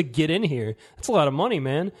to get in here. That's a lot of money,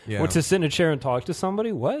 man. Yeah. Or to sit in a chair and talk to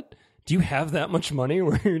somebody. What? Do you have that much money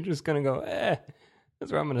where you're just gonna go?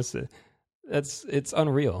 That's where I'm gonna sit. It's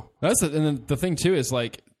unreal. and then the thing too is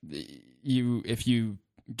like if you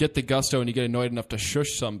get the gusto and you get annoyed enough to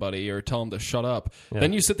shush somebody or tell them to shut up,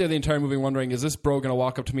 then you sit there the entire movie wondering, is this bro going to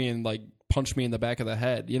walk up to me and like punch me in the back of the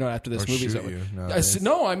head, after this Or movie's shoot over? you.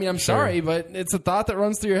 No, I mean, I'm sorry, but it's a thought that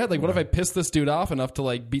runs through your head. Like, what if I piss this dude off enough to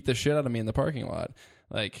like beat the shit out of me in the parking lot?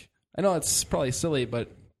 Like, I know it's probably silly, but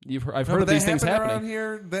I've heard of these things around happening.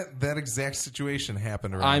 here. That exact situation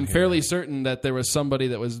happened around I'm here. fairly certain that there was somebody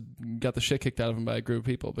that got the shit kicked out of him by a group of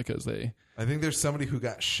people because they. I think there's somebody who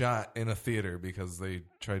got shot in a theater because they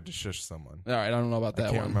tried to shush someone. All right, I don't know about that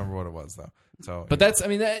I can't one. remember what it was though. So, But that's, I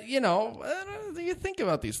mean, that you think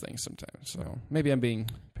about these things sometimes. So maybe I'm being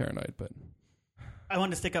paranoid, but I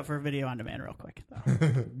wanted to stick up for video on demand real quick.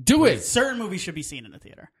 Though. do it. Certain movies should be seen in a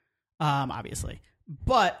theater, obviously,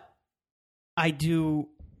 but I do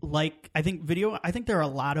like. I think there are a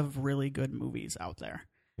lot of really good movies out there.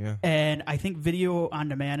 yeah. And I think video on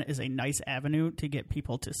demand is a nice avenue to get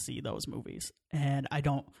people to see those movies. And I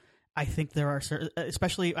think there are certain,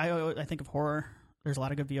 especially I think of horror. There's a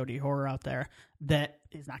lot of good VOD horror out there that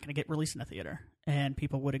is not going to get released in a theater, and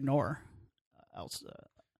people would ignore. Else,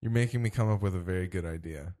 You're making me come up with a very good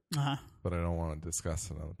idea, uh-huh. but I don't want to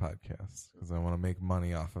discuss it on the podcast because I want to make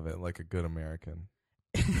money off of it like a good American.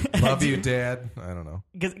 Love you, Dad. I don't know.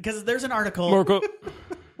 Because there's an article. Marco.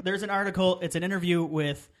 There's an article. It's an interview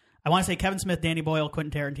with, I want to say Kevin Smith, Danny Boyle,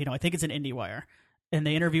 Quentin Tarantino. I think it's an IndieWire. And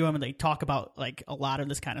they interview him and they talk about like a lot of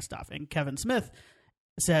this kind of stuff. And Kevin Smith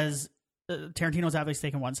says, Tarantino's obviously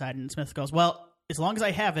taking one side, and Smith goes, well, as long as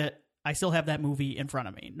I have it, I still have that movie in front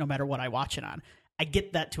of me, no matter what I watch it on. I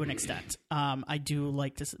get that to an extent. I do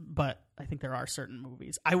like to, but I think there are certain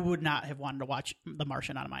movies. I would not have wanted to watch The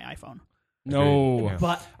Martian on my iPhone. No, Yeah.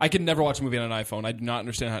 But I could never watch a movie on an iPhone. I do not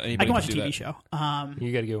understand how anybody I can watch a could do TV that. show.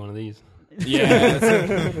 You got to get one of these. Yeah,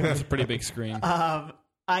 that's a pretty big screen. I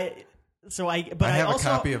I have also,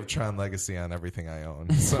 a copy of Tron Legacy on everything I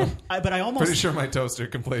own, so but I almost pretty sure my toaster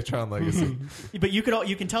can play Tron Legacy. But you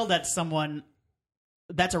can tell that's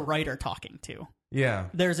a writer talking to. Yeah,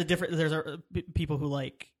 There's people who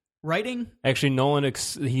like writing. Actually, Nolan,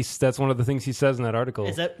 that's one of the things he says in that article.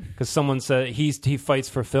 Is it? Because someone said he fights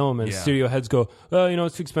for film, and Yeah. studio heads go, oh,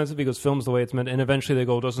 it's too expensive. He goes, film's the way it's meant. And eventually they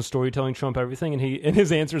go, doesn't storytelling trump everything? And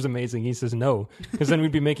his answer is amazing. He says no, because then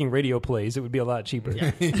we'd be making radio plays. It would be a lot cheaper.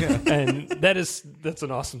 And that's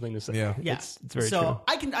an awesome thing to say. Yeah. Yeah, It's very so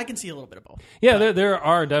true. I can see a little bit of both. Yeah, there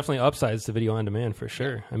are definitely upsides to video on demand for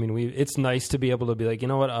sure. I mean, it's nice to be able to be like, you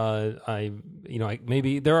know what,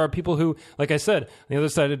 maybe there are people who, like I said, the other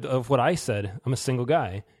side of what I said, I'm a single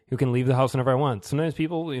guy who can leave the house whenever I want. Sometimes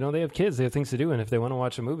people, they have kids, they have things to do, and if they want to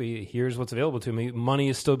watch a movie, here's what's available to me. Money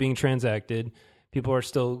is still being transacted. People are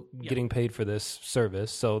still getting paid for this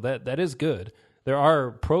service, so that is good. There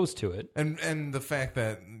are pros to it. and the fact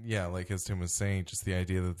that, like as Tim was saying, just the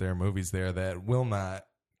idea that there are movies there that will not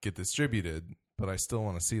get distributed, but I still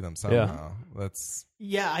want to see them somehow. That's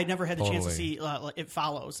I never had the chance to Totally. see It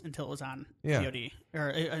Follows until it was on Yeah. VOD,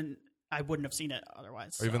 and I wouldn't have seen it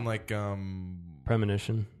otherwise. or even like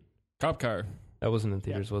Premonition. Cop car. That wasn't in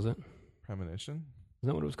theaters, was it? Premonition. Isn't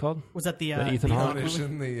that what it was called? was that the That Ethan Hawke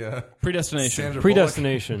Premonition, the Predestination. Sandra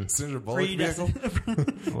Predestination. Bullock, Sandra Bullock vehicle.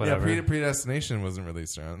 Whatever. Yeah, Predestination wasn't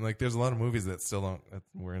released around. Like, there's a lot of movies that still don't.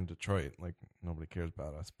 We're in Detroit. Like, nobody cares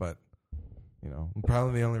about us. But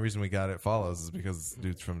probably the only reason we got It Follows is because the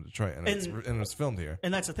dude's from Detroit and it was filmed here.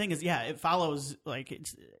 And that's the thing is, It Follows. Like,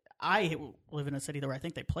 I live in a city where I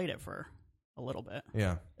think they played it for a little bit.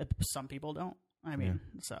 Yeah, Some people don't. I mean,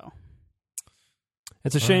 so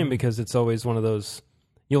It's a shame because it's always one of those,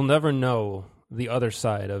 you'll never know the other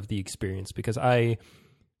side of the experience because I,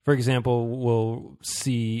 for example, will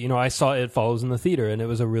see, I saw It Follows in the theater and it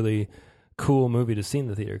was a really cool movie to see in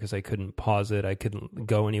the theater because I couldn't pause it. I couldn't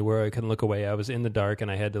go anywhere. I couldn't look away. I was in the dark and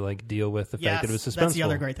I had to like deal with the fact that it was suspenseful. that's the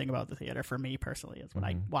other great thing about the theater for me personally is when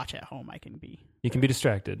I watch at home, I can be. You can be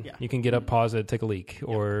distracted. Yeah. You can get up, pause it, take a leak,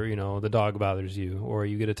 or, the dog bothers you, or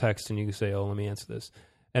you get a text and you say, oh, let me answer this.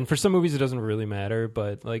 And for some movies, it doesn't really matter,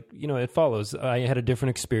 but It Follows. I had a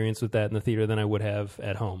different experience with that in the theater than I would have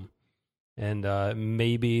at home. And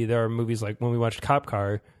maybe there are movies like when we watched Cop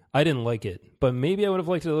Car, I didn't like it, but maybe I would have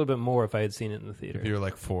liked it a little bit more if I had seen it in the theater. if you're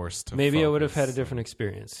like forced to Maybe I would have focus. had a different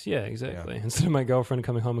experience. Yeah, exactly. Instead of my girlfriend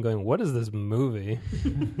coming home and going, what is this movie?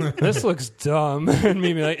 This looks dumb. And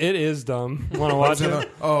me being like, it is dumb. Want to watch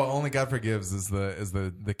it? Only God Forgives is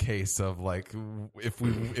the case of like if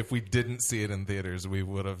we didn't see it in theaters, we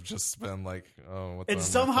would have just been like, oh, what's And on my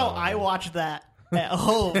somehow phone? I watched that at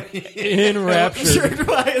home, Enraptured. captured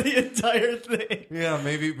by the entire thing. Yeah,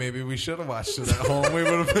 maybe we should have watched it at home. We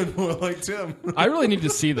would have been more like Tim. I really need to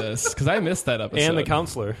see this because I missed that episode. And The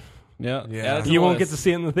Counselor. Yeah. Yeah. Add it to the You won't get list. to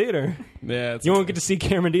see it in the theater. Yeah. You won't get to see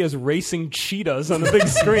Cameron Diaz racing cheetahs on the big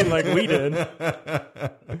screen like we did.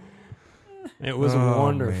 It was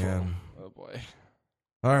wonderful. Man. Oh boy.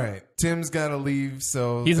 All right, Tim's got to leave,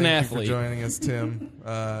 so He's an thank you athlete. for joining us, Tim.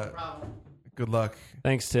 Good luck.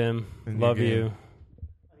 Thanks, Tim. In your Love game. you.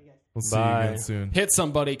 We'll see Bye. you again soon. Hit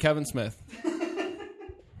somebody, Kevin Smith.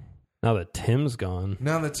 Now that Tim's gone.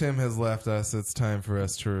 Now that Tim has left us, it's time for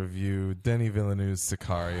us to review Denis Villeneuve's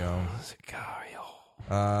Sicario.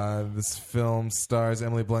 This film stars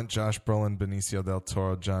Emily Blunt, Josh Brolin, Benicio del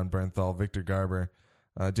Toro, John Bernthal, Victor Garber,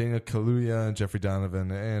 Daniel Kaluuya, Jeffrey Donovan,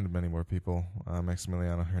 and many more people.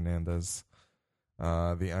 Maximiliano Hernandez.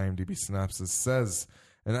 The IMDb synopsis says,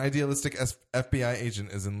 an idealistic FBI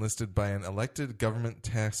agent is enlisted by an elected government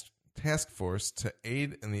task force to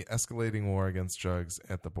aid in the escalating war against drugs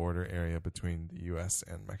at the border area between the U.S.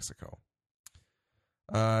 and Mexico.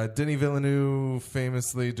 Denis Villeneuve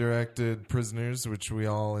famously directed Prisoners, which we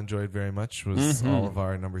all enjoyed very much. Was all of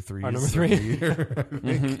our number threes. Our number three. Of the year, I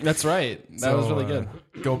think. That's right. That was really good.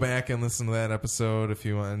 Go back and listen to that episode if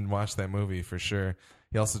you want, and watch that movie for sure.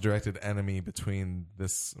 He also directed Enemy between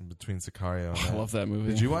Sicario and that. I love that movie.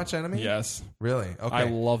 Did you watch Enemy? Yes. Really? Okay. I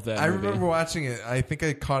love that movie. I remember watching it. I think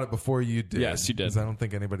I caught it before you did. Yes, you did. Because I don't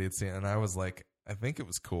think anybody had seen it. And I was like, I think it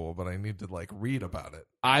was cool, but I need to read about it.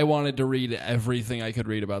 I wanted to read everything I could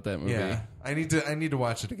read about that movie. Yeah. I need to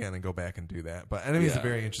watch it again and go back and do that. But Enemy is a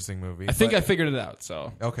very interesting movie. I think I figured it out,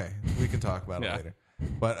 so. Okay. We can talk about it later.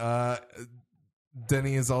 But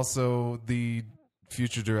Denny is also the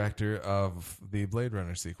future director of the Blade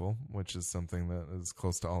Runner sequel, which is something that is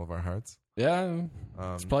close to all of our hearts. Yeah,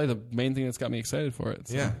 it's probably the main thing that's got me excited for it.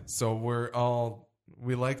 So. Yeah, so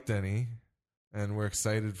we like Denny, and we're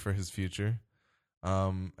excited for his future.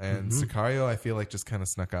 And Sicario, I feel like just kind of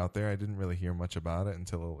snuck out there. I didn't really hear much about it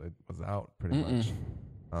until it was out, pretty much.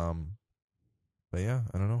 But yeah,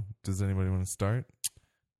 I don't know. Does anybody want to start?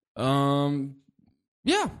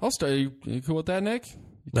 Yeah, I'll start. You cool with that, Nick?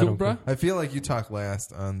 You cool, bro? I feel like you talked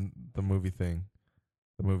last on the movie thing.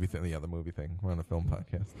 The movie thing. We're on a film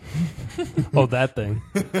podcast. Oh, that thing.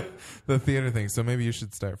 The theater thing. So maybe you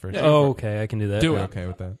should start first. Yeah, okay, I can do that. Do it. Okay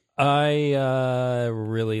with that. I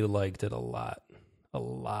really liked it a lot. A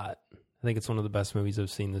lot. I think it's one of the best movies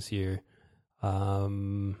I've seen this year.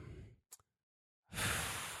 Where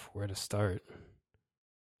to start?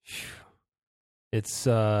 It's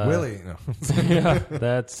Willie. No. Yeah,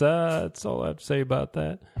 that's all I have to say about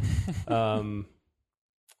that. That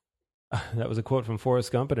was a quote from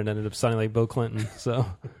Forrest Gump, and it ended up sounding like Bill Clinton. So,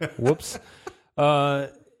 whoops.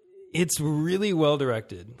 It's really well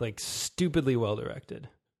directed, like stupidly well directed,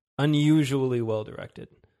 unusually well directed,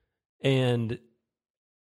 and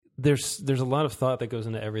there's a lot of thought that goes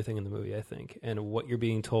into everything in the movie, I think, and what you're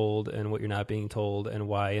being told and what you're not being told, and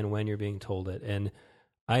why and when you're being told it. And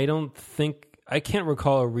I can't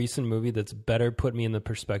recall a recent movie that's better put me in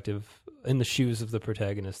the shoes of the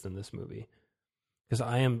protagonist than this movie. Because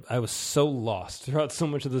I was so lost throughout so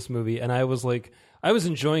much of this movie, and I was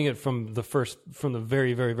enjoying it from the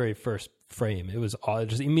very, very, very first frame. It was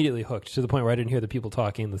just immediately hooked to the point where I didn't hear the people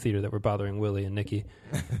talking in the theater that were bothering Willie and Nikki,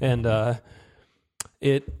 and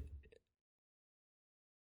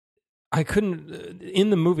I couldn't in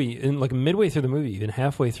the movie, like midway through the movie, even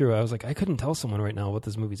halfway through, I was like, I couldn't tell someone right now what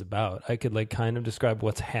this movie's about. I could kind of describe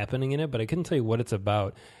what's happening in it, but I couldn't tell you what it's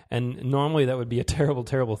about. And normally that would be a terrible,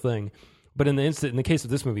 terrible thing. But in the case of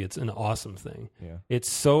this movie, it's an awesome thing. Yeah.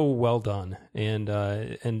 It's so well done and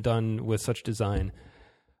done with such design.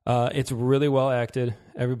 It's really well acted.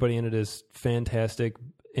 Everybody in it is fantastic.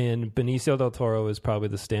 And Benicio del Toro is probably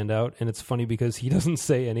the standout. And it's funny because he doesn't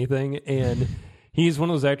say anything. And he's one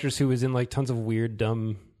of those actors who is in tons of weird,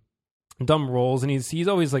 dumb roles. And he's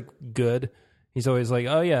always good. He's always like,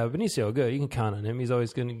 oh yeah, Benicio, good. You can count on him. He's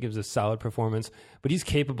always gives a solid performance. But he's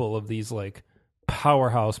capable of these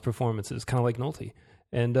powerhouse performances, kind of like Nolte.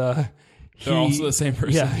 And they're also the same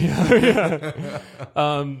person.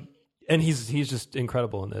 Yeah. And he's just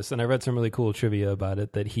incredible in this. And I read some really cool trivia about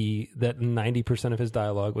it that 90% of his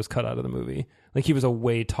dialogue was cut out of the movie. He was a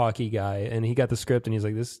way talky guy, and he got the script, and he's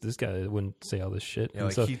like, this guy wouldn't say all this shit. Yeah,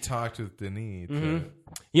 and so, he talked with Denis.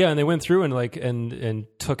 Yeah, and they went through and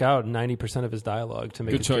took out 90% of his dialogue to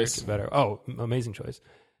make his character better. Oh, amazing choice.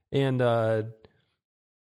 And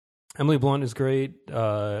Emily Blunt is great.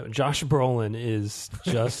 Josh Brolin is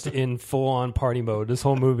just in full-on party mode this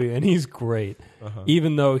whole movie, and he's great,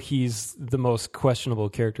 even though he's the most questionable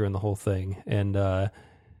character in the whole thing. And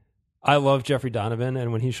I love Jeffrey Donovan,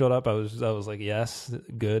 and when he showed up, I was like, yes,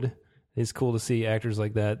 good. It's cool to see actors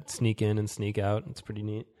like that sneak in and sneak out. It's pretty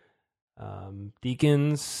neat.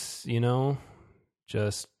 Deakins,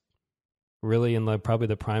 just really in probably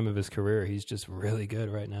the prime of his career. He's just really good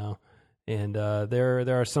right now. And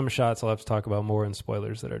there are some shots I'll have to talk about more in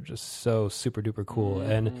spoilers that are just so super duper cool.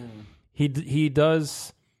 And he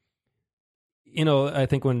does, I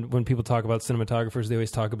think when people talk about cinematographers, they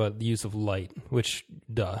always talk about the use of light, which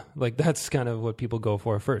that's kind of what people go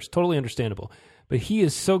for first. Totally understandable. But he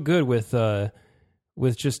is so good with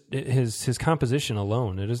with just his composition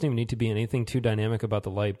alone. It doesn't even need to be anything too dynamic about the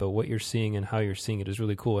light, but what you're seeing and how you're seeing it is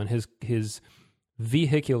really cool. And his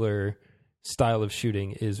vehicular style of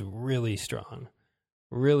shooting is really strong,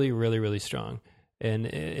 really, really, really strong. And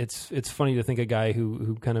it's funny to think a guy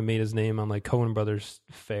who kind of made his name on like Coen Brothers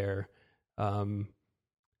fare can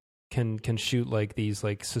shoot like these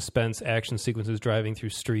like suspense action sequences driving through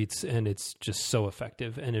streets, and it's just so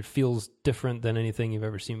effective, and it feels different than anything you've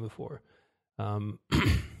ever seen before.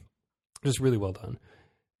 Just really well done,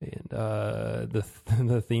 and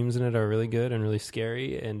the themes in it are really good and really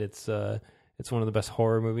scary, and it's one of the best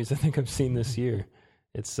horror movies I think I've seen this year.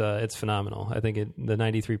 It's phenomenal. I think the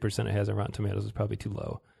 93% it has on Rotten Tomatoes is probably too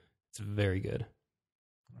low. It's very good.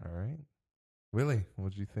 All right, Willie,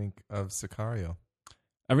 what did you think of Sicario?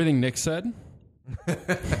 Everything Nick said.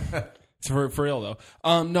 It's for real though.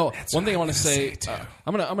 No, That's one thing I what want to I'm say. gonna say, too.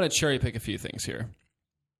 I'm gonna cherry pick a few things here.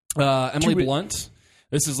 Emily Blunt.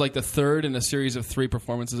 This is like the third in a series of 3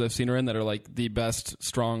 performances I've seen her in that are like the best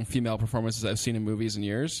strong female performances I've seen in movies in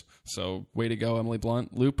years. So way to go, Emily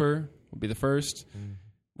Blunt. Looper would be the first.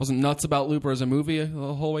 Wasn't nuts about Looper as a movie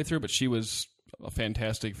the whole way through, but she was a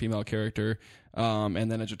fantastic female character.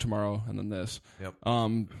 And then Edge of Tomorrow, and then this. Yep.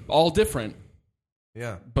 All different,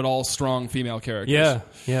 Yeah. but all strong female characters.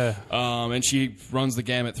 Yeah. And she runs the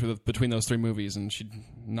gamut between those 3 movies, and she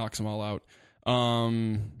knocks them all out.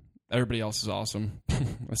 Everybody else is awesome.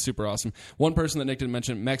 That's super awesome. One person that Nick didn't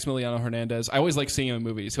mention, Maximiliano Hernandez. I always like seeing him in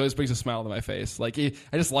movies. He always brings a smile to my face. Like I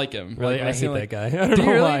just like him. Really, like, I hate like, that guy. I don't do you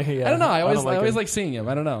know really? why. Yeah. I don't know. I always him. like seeing him.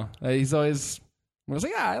 I don't know. He's always. I was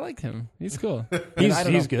like, I like him. He's cool.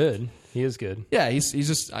 He's good. He is good. Yeah, he's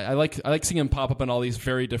just. I like seeing him pop up in all these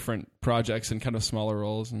very different projects and kind of smaller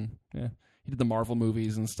roles, and yeah. He did the Marvel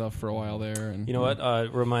movies and stuff for a while there. And you know what?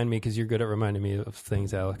 Remind me, because you're good at reminding me of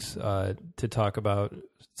things, Alex, to talk about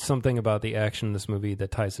something about the action in this movie that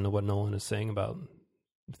ties into what Nolan is saying about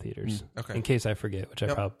theaters. Okay. In case I forget, which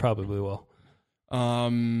I probably will.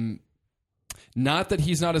 Not that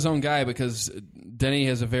he's not his own guy, because Denny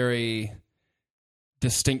has a very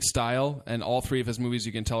distinct style, and all 3 of his movies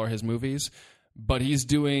you can tell are his movies. But he's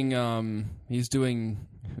doing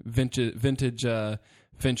vintage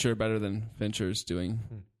Fincher better than Fincher's doing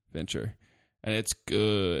Fincher, and it's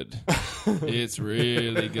good. It's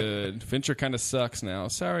really good. Fincher kind of sucks now.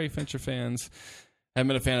 Sorry, Fincher fans. I haven't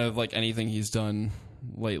been a fan of like anything he's done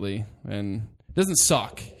lately, and it doesn't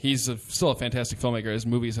suck. He's still a fantastic filmmaker. His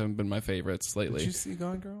movies haven't been my favorites lately. Did you see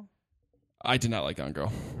Gone Girl? I did not like Gone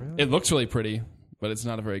Girl. Really? It looks really pretty, but it's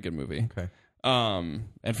not a very good movie. Okay.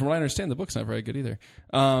 And from what I understand, the book's not very good either.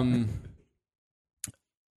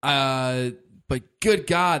 But good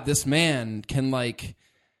God, this man can like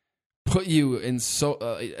put you in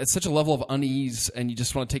at such a level of unease, and you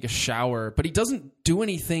just want to take a shower. But he doesn't do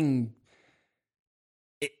anything.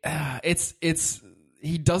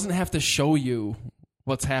 He doesn't have to show you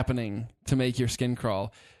what's happening to make your skin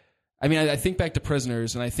crawl. I mean, I think back to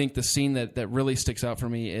Prisoners, and I think the scene that really sticks out for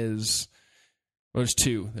me is, well, there's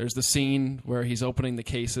 2. There's the scene where he's opening the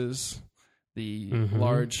cases, the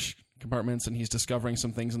large compartments, and he's discovering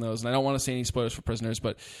some things in those. And I don't want to say any spoilers for Prisoners,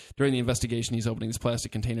 but during the investigation, he's opening these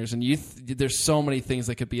plastic containers, and there's so many things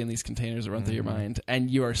that could be in these containers that run through your mind, and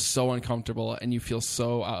you are so uncomfortable, and you feel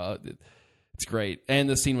so. It's great. And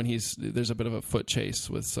the scene when there's a bit of a foot chase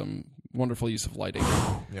with some wonderful use of lighting.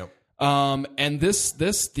 Yep. And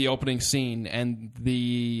the opening scene and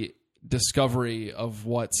the discovery of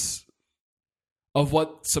what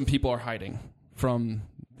some people are hiding from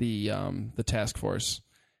the task force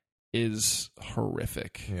is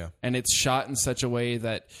horrific. Yeah. And it's shot in such a way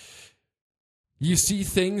that you see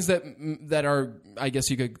things that are, I guess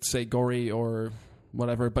you could say, gory or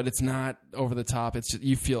whatever, but it's not over the top. It's just,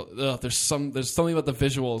 you feel there's something about the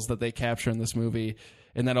visuals that they capture in this movie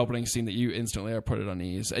in that opening scene that you instantly are put at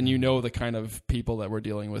unease, and you know the kind of people that we're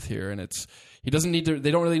dealing with here. And they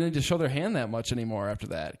don't really need to show their hand that much anymore after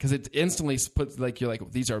that, because it instantly puts you're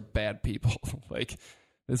like, these are bad people. Like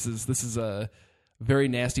this is a very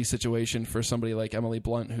nasty situation for somebody like Emily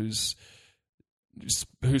Blunt, who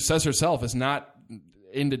says herself is not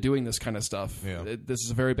into doing this kind of stuff. Yeah. This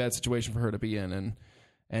is a very bad situation for her to be in,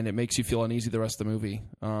 and it makes you feel uneasy the rest of the movie.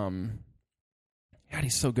 God,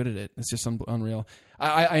 he's so good at it. It's just unreal.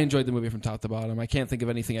 I enjoyed the movie from top to bottom. I can't think of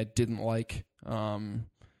anything I didn't like.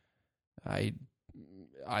 I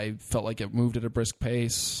felt like it moved at a brisk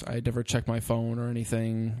pace. I never checked my phone or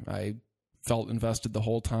anything. I felt invested the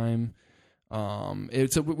whole time.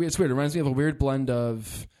 It's weird. It reminds me of a weird blend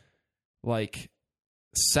of like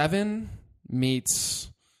Seven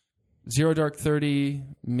meets Zero Dark 30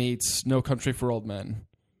 meets No Country for Old Men.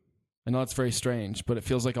 I know it's very strange, but it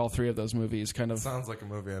feels like all three of those movies kind of... Sounds like a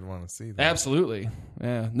movie I'd want to see, though. Absolutely.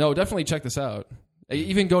 Yeah. No, definitely check this out.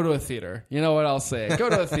 Even go to a theater. You know what I'll say? Go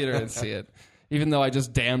to a theater and see it. Even though I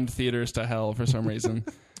just damned theaters to hell for some reason.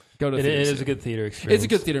 Go to It theaters. is a good theater experience. It's a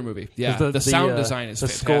good theater movie. Yeah. The sound design is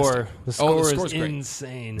fantastic. The score is great.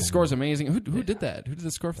 insane. The score is amazing. Who did that? Who did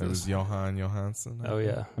the score for It this? was Johan Johansson. Oh,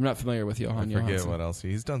 yeah. I'm not familiar with Johan I forget Johansson. what else.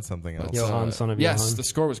 He's done something else. Johan, son of Yes, Johan. the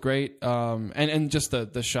score was great. And just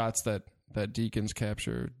the shots that Deakins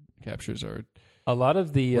captures are A lot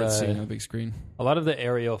of the worth seeing on the big screen. a lot of the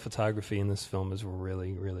aerial photography in this film is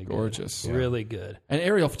really, really good. Gorgeous. Yeah. Really good. And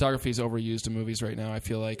aerial photography is overused in movies right now, I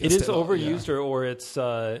feel like. It is overused or it's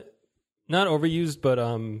not overused, but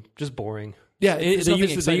just boring. Yeah, They there's nothing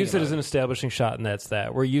use it exciting as about an establishing shot, and that's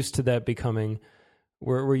that. We're used to that becoming.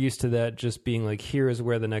 We're used to that just being like, here is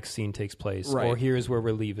where the next scene takes place, Right. or here is where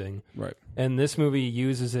we're leaving. Right. And this movie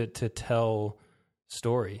uses it to tell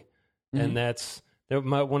story, and that's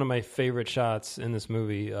one of my favorite shots in this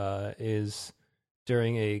movie is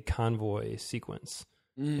during a convoy sequence.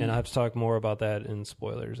 And I have to talk more about that in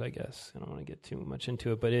spoilers, I guess. I don't want to get too much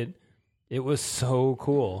into it, but it was so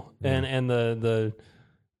cool, and the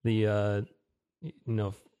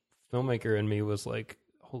filmmaker in me was like,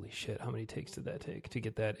 holy shit, how many takes did that take to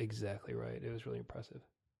get that exactly right? It was really impressive.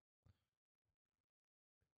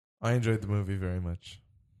 I enjoyed the movie very much.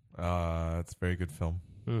 It's a very good film.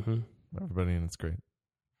 Mm-hmm. Everybody in it's great.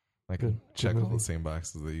 I can Good check all movie. the same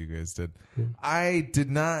boxes that you guys did. Good. I did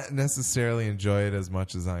not necessarily enjoy it as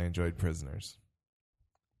much as I enjoyed Prisoners.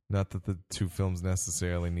 Not that the two films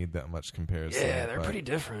necessarily need that much comparison. Yeah, they're but pretty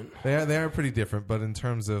different. They are pretty different, but in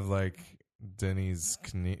terms of like Denny's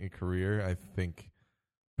career, I think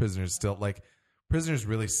Prisoners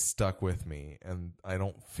really stuck with me, and I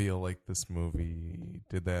don't feel like this movie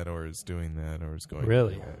did that or is doing that or is going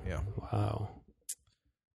Really? to do that. Yeah. Wow.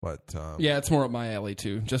 But Yeah, it's more up my alley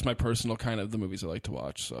too. Just my personal kind of the movies I like to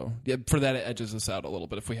watch. So yeah, for that it edges us out a little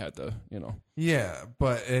bit if we had to, yeah,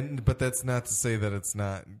 but that's not to say that it's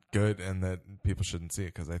not good and that people shouldn't see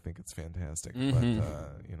it, because I think it's fantastic. Mhm.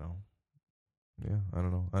 But yeah, I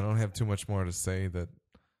don't know. I don't have too much more to say that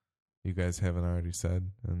you guys haven't already said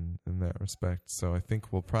in that respect. So I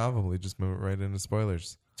think we'll probably just move it right into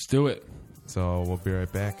spoilers. Let's do it. So we'll be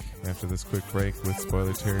right back after this quick break with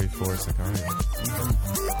Spoiler Terry for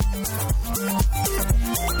Sicario.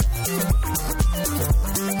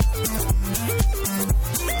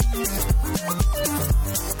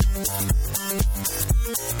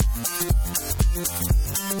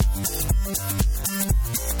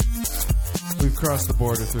 We've crossed the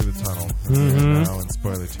border through the tunnel. And we're now in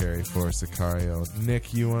Spoiler Terry for Sicario.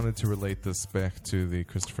 Nick, you wanted to relate this back to the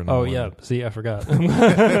Christopher Nolan. Oh yeah, see, I forgot.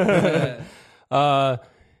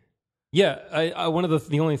 Yeah, I one of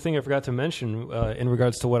the only thing I forgot to mention in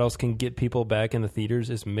regards to what else can get people back in the theaters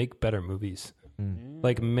is make better movies.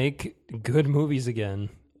 Like make good movies again.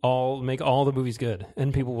 Make all the movies good,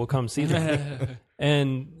 and people will come see them.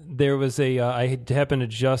 And there was I happened to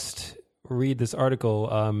just read this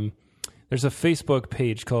article. There's a Facebook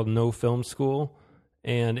page called No Film School,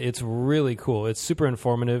 and it's really cool. It's super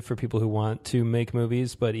informative for people who want to make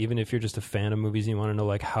movies, but even if you're just a fan of movies and you want to know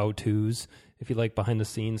like how-tos, if you like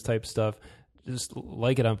behind-the-scenes type stuff, just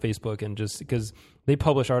like it on Facebook, and just because they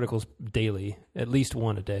publish articles daily, at least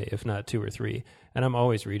one a day, if not two or three, and I'm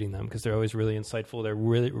always reading them because they're always really insightful. They're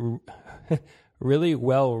really, really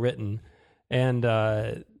well written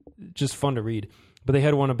and just fun to read. But they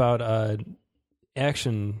had one about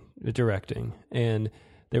action directing, and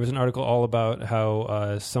there was an article all about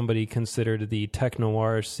how somebody considered the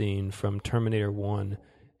tech-noir scene from Terminator 1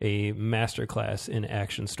 a masterclass in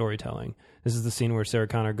action storytelling. This is the scene where Sarah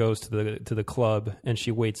Connor goes to the club and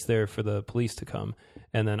she waits there for the police to come,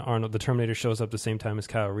 and then Arnold the Terminator shows up the same time as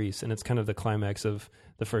Kyle Reese, and it's kind of the climax of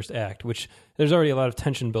the first act, which there's already a lot of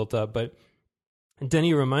tension built up. But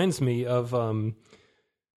Denny reminds me of the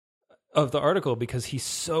article because he's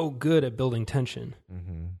so good at building tension.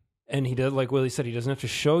 Mm-hmm. And he does, like Willie said, he doesn't have to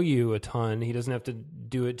show you a ton. He doesn't have to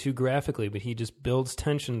do it too graphically, but he just builds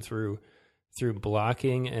tension through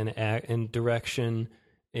blocking and direction,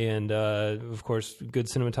 and of course, good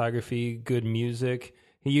cinematography, good music.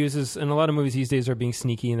 He uses, and a lot of movies these days are being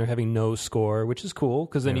sneaky and they're having no score, which is cool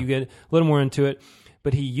because then you get a little more into it.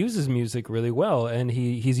 But he uses music really well, and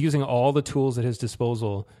he's using all the tools at his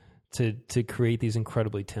disposal to create these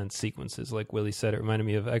incredibly tense sequences. Like Willie said, it reminded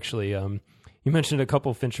me of actually. You mentioned a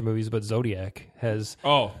couple Fincher movies, but Zodiac has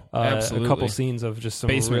absolutely. a couple scenes of just some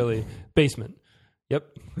Basement. really basement. Yep,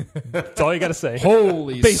 that's all you got to say.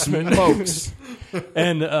 Holy Basement. smokes.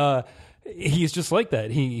 And he's just like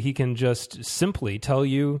that. He can just simply tell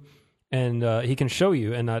you and he can show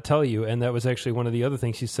you and not tell you. And that was actually one of the other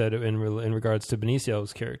things he said in regards to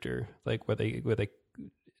Benicio's character, like where they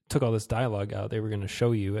took all this dialogue out. They were going to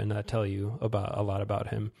show you and not tell you about a lot about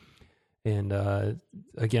him. And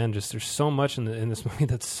again, just there's so much in this movie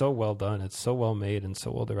that's so well done. It's so well made and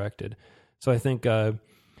so well directed. So I think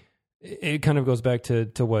it kind of goes back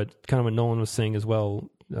to what Nolan was saying as well.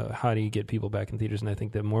 How do you get people back in theaters? And I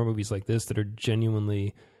think that more movies like this that are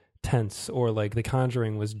genuinely tense, or like The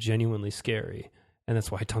Conjuring was genuinely scary, and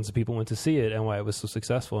that's why tons of people went to see it and why it was so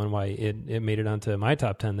successful and why it made it onto my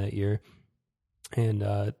top 10 that year. And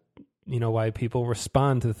why people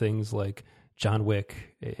respond to things like John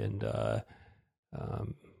Wick and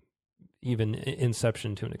even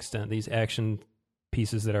Inception to an extent, these action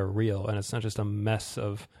pieces that are real, and it's not just a mess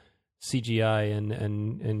of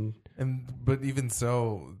CGI but even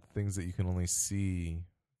so, things that you can only see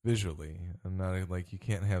visually, and not like you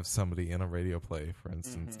can't have somebody in a radio play, for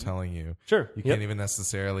instance, telling you. Sure, you can't even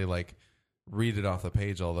necessarily like read it off the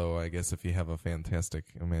page. Although I guess if you have a fantastic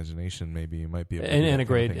imagination, maybe you might be able to and a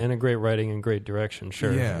great writing and great direction,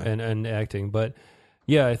 sure, and acting. But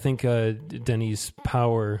yeah, I think Denis'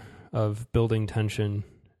 power of building tension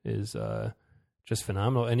is just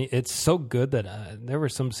phenomenal, and it's so good that there were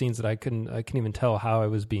some scenes that I couldn't even tell how I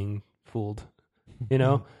was being fooled.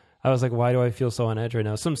 I was like, why do I feel so on edge right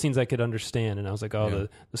now? Some scenes I could understand, and I was like, the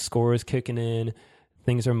score is kicking in.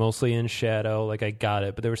 Things are mostly in shadow. Like, I got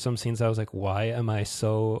it. But there were some scenes I was like, why am I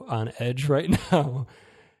so on edge right now?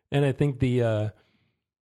 And I think a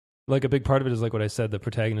big part of it is like what I said, the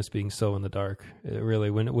protagonist being so in the dark. It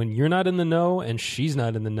really, when you're not in the know and she's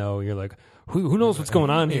not in the know, you're like, who knows what's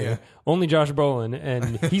going on here? Only Josh Brolin,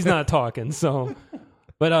 and he's not talking. So,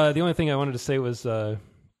 but the only thing I wanted to say was,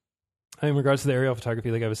 in regards to the aerial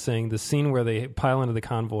photography, like I was saying, the scene where they pile into the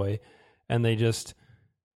convoy and they just,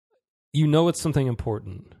 it's something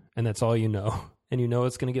important, and that's all you know. And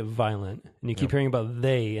it's going to get violent. And you keep hearing about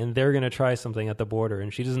and they're going to try something at the border,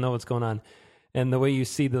 and she doesn't know what's going on. And the way you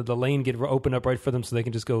see the lane get opened up right for them so they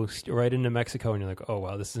can just go right into Mexico, and you're like, oh,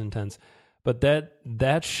 wow, this is intense. But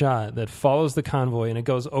that shot that follows the convoy, and it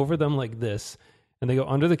goes over them like this, and they go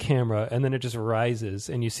under the camera, and then it just rises,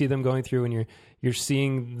 and you see them going through, and you're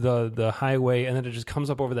seeing the highway, and then it just comes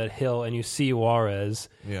up over that hill, and you see Juarez,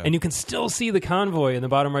 and you can still see the convoy in the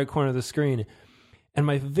bottom right corner of the screen. And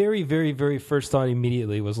my very, very, very first thought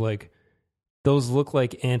immediately was like, those look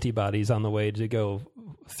like antibodies on the way to go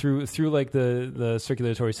through like the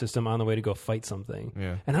circulatory system on the way to go fight something.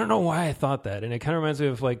 Yeah. And I don't know why I thought that. And it kind of reminds me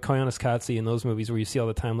of like Koyaanisqatsi in those movies where you see all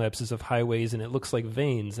the time lapses of highways, and it looks like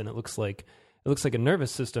veins, and it looks like a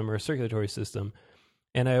nervous system or a circulatory system.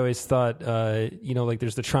 And I always thought, like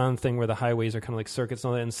there's the Tron thing where the highways are kind of like circuits and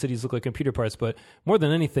all that, and cities look like computer parts. But more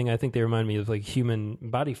than anything, I think they remind me of like human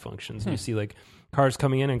body functions. You see like cars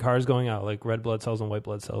coming in and cars going out, like red blood cells and white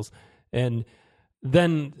blood cells. And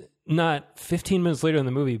then not 15 minutes later in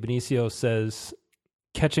the movie, Benicio says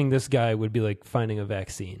catching this guy would be like finding a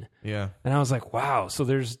vaccine. Yeah. And I was like, wow. So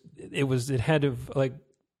there has to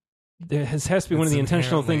be one of the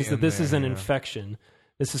intentional things that this is an infection.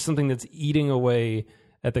 This is something that's eating away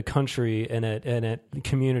at the country and at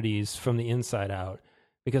communities from the inside out.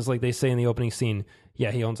 Because like they say in the opening scene,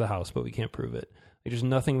 he owns a house, but we can't prove it. Like, there's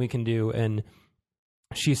nothing we can do. And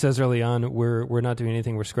she says early on, we're not doing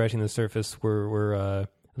anything. We're scratching the surface. I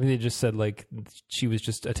think they just said like she was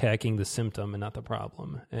just attacking the symptom and not the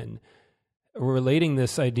problem. And relating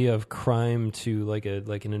this idea of crime to like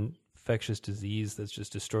an infectious disease that's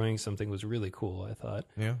just destroying something was really cool, I thought.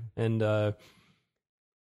 Yeah. And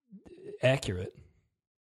accurate.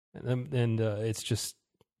 And it's just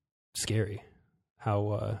scary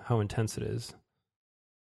how intense it is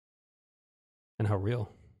and how real.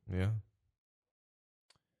 Yeah.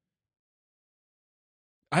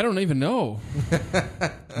 I don't even know.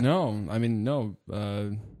 No.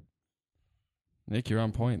 Nick, you're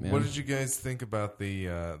on point, man. What did you guys think about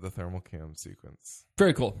the thermal cam sequence?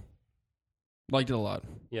 Very cool. Liked it a lot.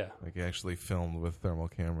 Yeah. Like actually filmed with thermal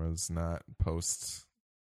cameras, not post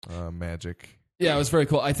magic. Yeah, it was very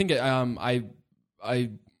cool. I think I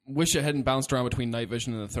wish it hadn't bounced around between night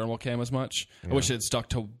vision and the thermal cam as much. Yeah. I wish it had stuck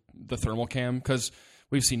to the thermal cam, because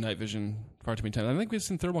we've seen night vision far too many times. I think we've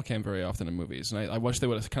seen thermal cam very often in movies, and I wish they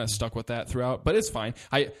would have kind of stuck with that throughout. But it's fine.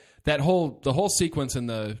 The whole sequence in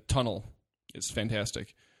the tunnel is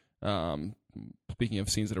fantastic. Speaking of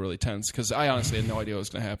scenes that are really tense, because I honestly had no idea what was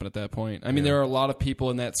going to happen at that point. I mean, there are a lot of people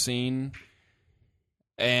in that scene,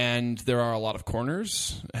 and there are a lot of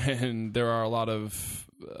corners, and there are a lot of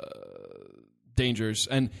dangers.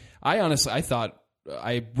 And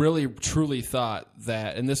I really truly thought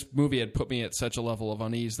that, and this movie had put me at such a level of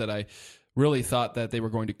unease that I really thought that they were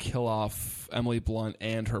going to kill off Emily Blunt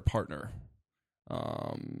and her partner.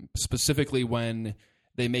 Specifically when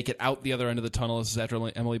they make it out the other end of the tunnel. This is after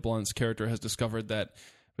Emily Blunt's character has discovered that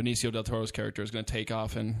Benicio del Toro's character is going to take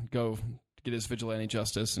off and go get his vigilante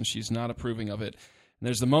justice, and she's not approving of it. And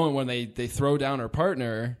there's the moment when they throw down her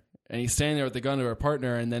partner, and he's standing there with the gun to her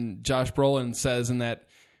partner, and then Josh Brolin says in that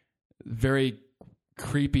very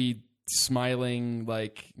creepy, smiling,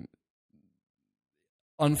 like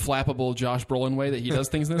unflappable Josh Brolin way that he does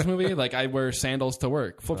things in this movie, like, I wear sandals to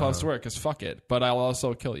work, flip-flops to work, because fuck it, but I'll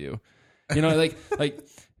also kill you. You know, like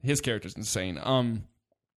his character's insane.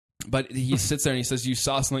 But he sits there and he says, you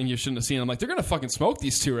saw something you shouldn't have seen. I'm like, they're going to fucking smoke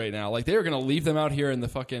these two right now. Like, they are going to leave them out here in the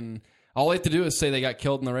fucking... All they have to do is say they got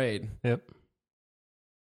killed in the raid. Yep.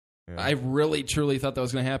 Yeah. I really, truly thought that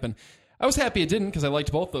was going to happen. I was happy it didn't because I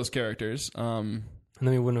liked both those characters. And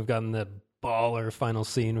then we wouldn't have gotten the baller final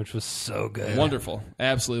scene, which was so good. Wonderful.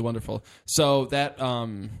 Absolutely wonderful. So that's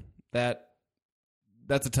a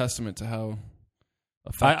testament to how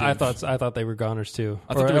effective... I thought they were goners too.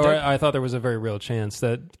 I thought there was a very real chance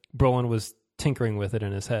that Brolin was tinkering with it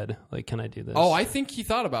in his head. Like, can I do this? Oh, I think he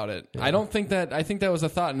thought about it. Yeah. I think that was a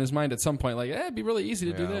thought in his mind at some point. Like, it'd be really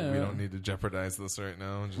easy to do that. We don't need to jeopardize this right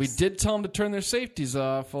now. We did tell them to turn their safeties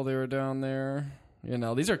off while they were down there. You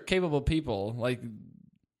know, these are capable people. Like,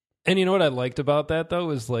 and you know what I liked about that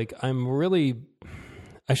though is like I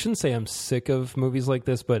shouldn't say I'm sick of movies like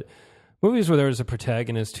this, but movies where there's a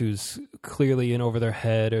protagonist who's clearly in over their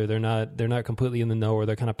head, or they're not completely in the know, or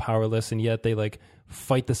they're kind of powerless, and yet they like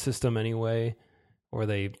fight the system anyway, or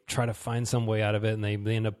they try to find some way out of it, and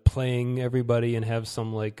they end up playing everybody and have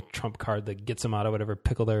some like trump card that gets them out of whatever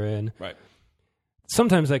pickle they're in. right.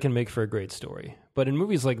 Sometimes that can make for a great story. But in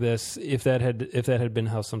movies like this, if that had been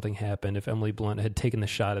how something happened, if Emily Blunt had taken the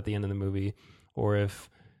shot at the end of the movie, or if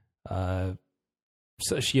so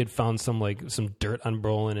she had found some dirt on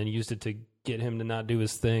Brolin and used it to get him to not do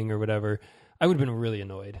his thing or whatever, I would have been really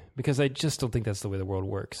annoyed, because I just don't think that's the way the world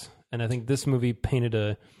works. And I think this movie painted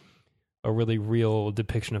a really real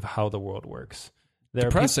depiction of how the world works.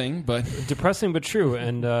 Depressing but true.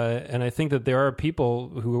 And I think that there are people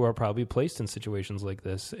who are probably placed in situations like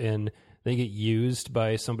this, and they get used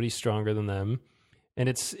by somebody stronger than them. And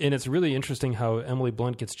it's really interesting how Emily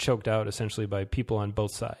Blunt gets choked out essentially by people on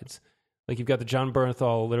both sides. Like, you've got the John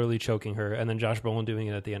Bernthal literally choking her, and then Josh Brolin doing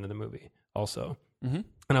it at the end of the movie also. Mm-hmm.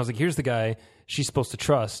 And I was like, here's the guy she's supposed to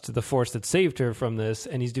trust, the force that saved her from this,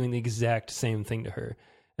 and he's doing the exact same thing to her.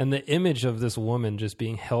 And the image of this woman just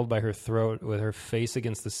being held by her throat with her face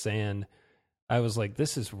against the sand, I was like,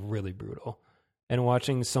 this is really brutal. And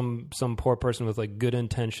watching some poor person with like good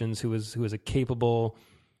intentions who was a capable,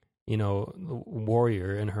 you know,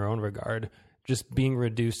 warrior in her own regard, just being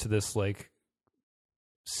reduced to this like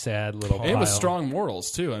sad little pile. And with strong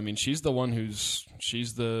morals too. I mean, she's the one who's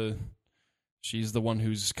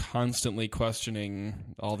constantly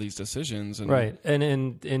questioning all these decisions, and right.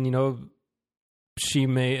 And you know, she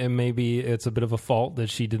maybe it's a bit of a fault that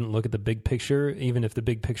she didn't look at the big picture, even if the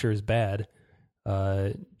big picture is bad.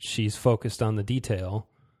 She's focused on the detail,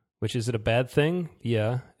 which is it a bad thing?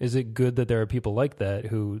 Yeah. Is it good that there are people like that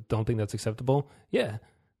who don't think that's acceptable? Yeah.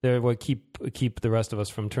 They're what keep the rest of us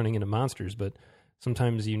from turning into monsters, but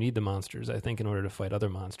sometimes you need the monsters, I think, in order to fight other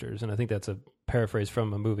monsters. And I think that's a paraphrase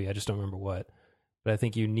from a movie. I just don't remember what. But I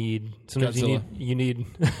think sometimes Godzilla. you need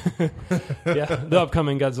yeah, the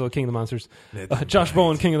upcoming Godzilla King of the Monsters. Josh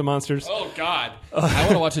Brolin, King of the Monsters. Oh, God. I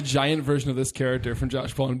want to watch a giant version of this character from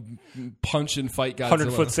Josh Brolin punch and fight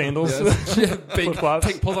Godzilla. 100-foot sandals. Yes. Big,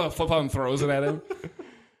 Flip-flops. pulls out a flip-flop and throws it at him.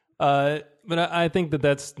 But I think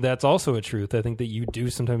that's also a truth. I think that you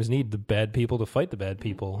do sometimes need the bad people to fight the bad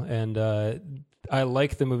people. And I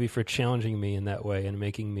like the movie for challenging me in that way and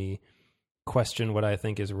making me question what I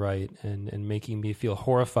think is right, and making me feel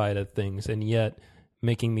horrified at things, and yet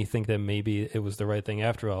making me think that maybe it was the right thing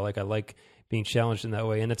after all. Like, I like being challenged in that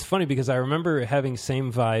way. And it's funny because I remember having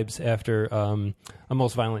same vibes after A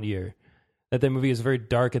Most Violent Year. That movie is very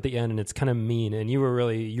dark at the end, and it's kind of mean, and you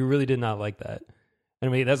really did not like that. And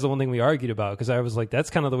I mean, that's the one thing we argued about, because I was like, that's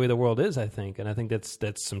kind of the way the world is, I think. And I think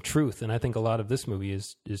that's some truth. And I think a lot of this movie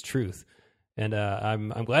is truth. And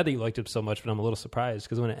I'm glad that you liked it so much, but I'm a little surprised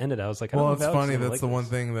because when it ended, I was like, well, it's funny. That's the one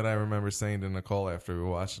thing that I remember saying to Nicole after we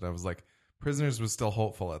watched it. I was like, Prisoners was still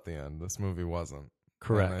hopeful at the end. This movie wasn't.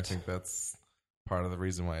 Correct. And I think that's part of the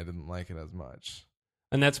reason why I didn't like it as much.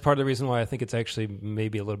 And that's part of the reason why I think it's actually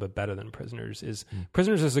maybe a little bit better than Prisoners.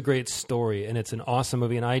 Prisoners is a great story, and it's an awesome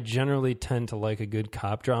movie. And I generally tend to like a good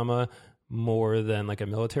cop drama more than like a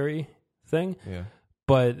military thing. Yeah.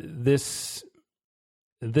 But this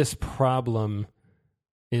problem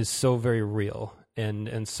is so very real,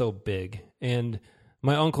 and so big. And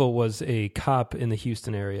my uncle was a cop in the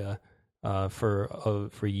Houston area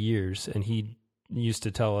for years, and he used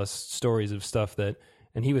to tell us stories of stuff that,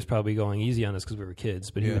 and he was probably going easy on us because we were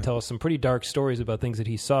kids, but he would tell us some pretty dark stories about things that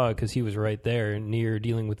he saw because he was right there near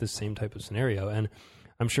dealing with this same type of scenario. And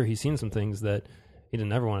I'm sure he's seen some things that he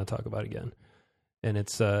didn't ever want to talk about again. And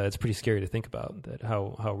it's pretty scary to think about that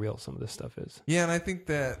how real some of this stuff is. Yeah, and I think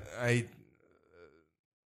that I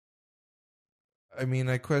mean,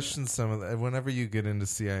 I question some of that. Whenever you get into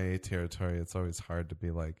CIA territory, it's always hard to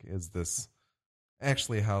be like, is this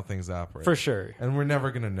actually how things operate? For sure. And we're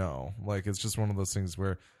never going to know. Like, it's just one of those things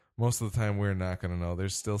where most of the time we're not going to know.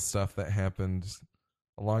 There's still stuff that happened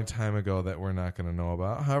a long time ago that we're not going to know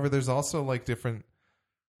about. However, there's also like different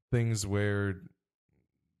things where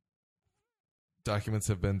documents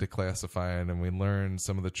have been declassified and we learn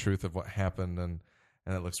some of the truth of what happened, and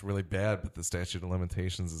it looks really bad, but the statute of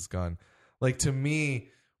limitations is gone. Like, to me,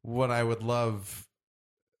 what I would love,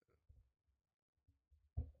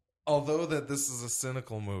 although that this is a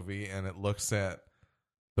cynical movie and it looks at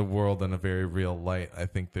the world in a very real light, I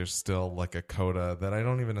think there's still like a coda that I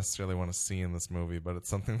don't even necessarily want to see in this movie, but it's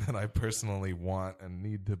something that I personally want and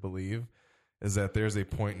need to believe, is that there's a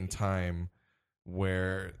point in time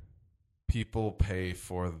where people pay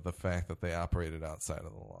for the fact that they operated outside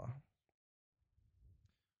of the law.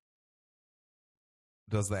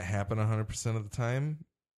 Does that happen 100% of the time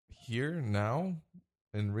here, now,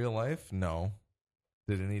 in real life? No.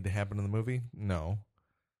 Did it need to happen in the movie? No.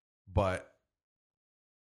 But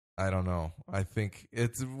I don't know. I think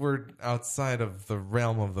we're outside of the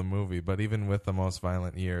realm of the movie, but even with The Most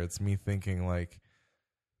Violent Year, it's me thinking like,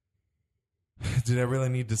 did I really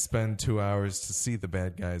need to spend 2 hours to see the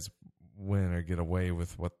bad guys win or get away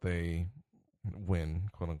with what they win,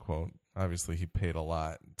 quote unquote? Obviously, he paid a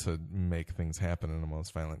lot to make things happen in The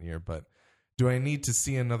Most Violent Year, but do I need to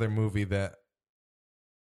see another movie that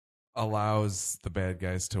allows the bad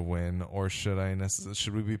guys to win, or should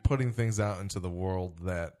we be putting things out into the world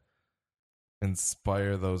that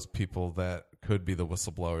inspire those people that could be the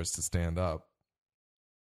whistleblowers to stand up?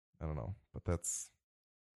 I don't know, but that's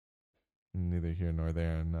neither here nor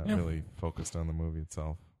there. I'm not really focused on the movie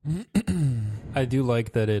itself. I do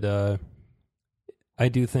like that I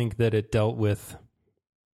do think that it dealt with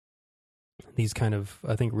these kind of,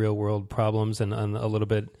 I think, real world problems and a little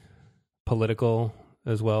bit political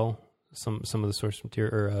as well. Some of the source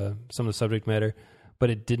material or some of the subject matter, but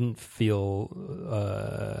it didn't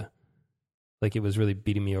feel like it was really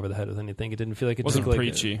beating me over the head with anything. It didn't feel like it wasn't took,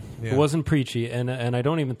 preachy. It wasn't preachy, and I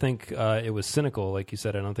don't even think it was cynical, like you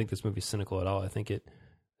said. I don't think this movie's cynical at all. I think it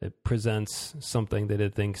presents something that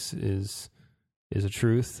it thinks is a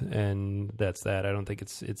truth, and that's that. I don't think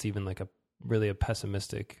it's even like a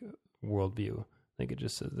pessimistic worldview. I think it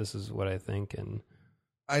just says, this is what I think, and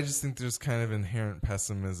I just think there's kind of inherent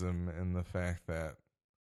pessimism in the fact that,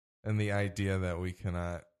 and the idea that we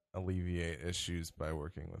cannot alleviate issues by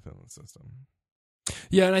working within the system.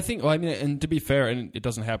 Yeah, and I think, well, I mean, and to be fair, and it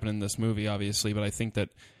doesn't happen in this movie, obviously, but I think that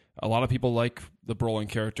a lot of people like the Brolin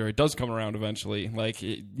character. It does come around eventually. Like,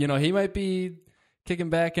 he might be kicking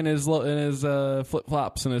back in his flip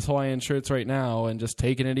flops and his Hawaiian shirts right now, and just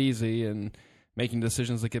taking it easy and making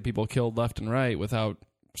decisions that get people killed left and right without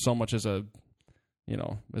so much as as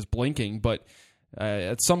blinking. But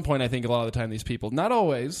at some point, I think a lot of the time these people, not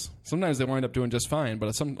always, sometimes they wind up doing just fine,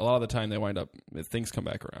 but a lot of the time they wind up, things come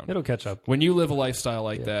back around. It'll catch up. When you live a lifestyle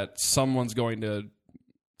like that, something's going to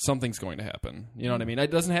happen. You know what I mean?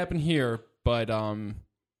 It doesn't happen here, but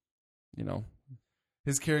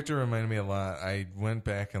His character reminded me a lot. I went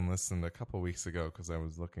back and listened a couple weeks ago because I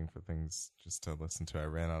was looking for things just to listen to. I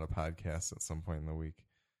ran out of podcasts at some point in the week,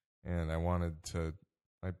 and I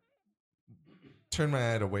turned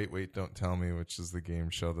my eye to Wait, Wait, Don't Tell Me, which is the game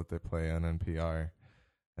show that they play on NPR,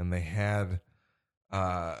 and they had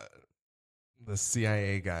the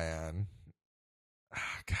CIA guy on.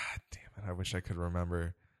 God damn it! I wish I could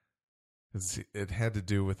remember, because it had to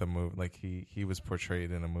do with a movie. Like he was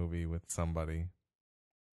portrayed in a movie with somebody.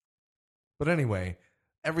 But anyway,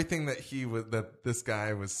 everything that this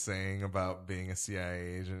guy was saying about being a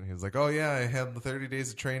CIA agent, he was like, "Oh yeah, I had the 30 days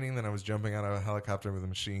of training, then I was jumping out of a helicopter with a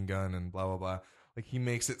machine gun and blah blah blah." Like, he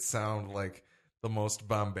makes it sound like the most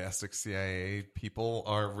bombastic CIA people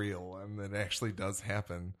are real, and it actually does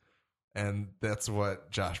happen. And that's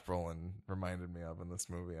what Josh Brolin reminded me of in this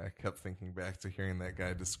movie. I kept thinking back to hearing that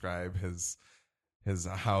guy describe his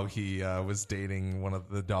how he was dating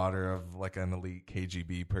the daughter of like an elite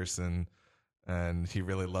KGB person, and he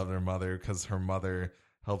really loved her mother because her mother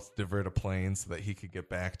helped divert a plane so that he could get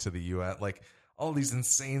back to the U.S. Like, all these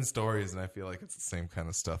insane stories, and I feel like it's the same kind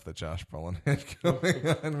of stuff that Josh Brolin had going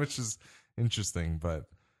on, which is interesting, but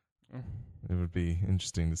it would be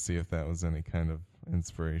interesting to see if that was any kind of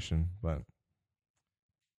inspiration. But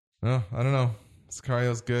no, I don't know.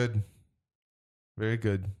 Sicario's good. Very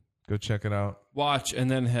good. Go check it out. Watch and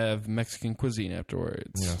then have Mexican cuisine afterwards.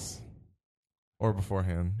 Yes. Or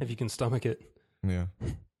beforehand. If you can stomach it. Yeah.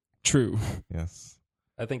 True. Yes.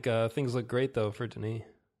 I think things look great, though, for Denis.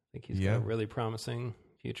 I think he's got a really promising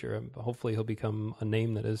future. Hopefully he'll become a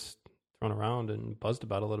name that is thrown around and buzzed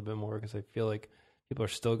about a little bit more, because I feel like people are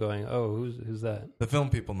still going, oh, who's that? The film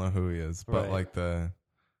people know who he is, but Right. like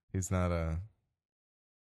he's not a,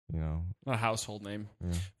 Not a household name.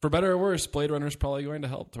 Yeah. For better or worse, Blade Runner is probably going to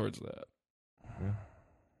help towards that. Yeah.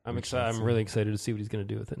 I'm excited. I'm really excited to see what he's going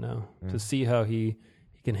to do with it now. Yeah. To see how he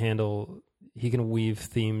can weave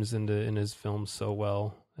themes in his films so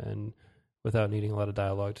well, and without needing a lot of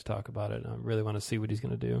dialogue to talk about it. I really want to see what he's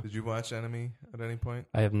going to do. Did you watch Enemy at any point?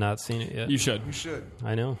 I have not seen it yet. You should. You should.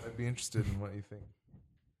 I know. I'd be interested in what you think.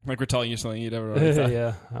 Like we're telling you something you never already thought.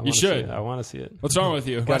 Yeah, You should. I want to see it. What's wrong with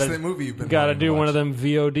you? Watch that movie you've been Got to wanting do watch. one of them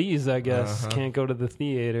VODs, I guess. Uh-huh. Can't go to the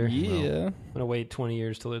theater. Yeah. I'm gonna wait 20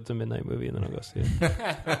 years till it's a midnight movie, and then I'll go see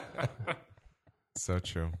it. So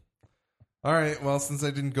true. All right. Well, since I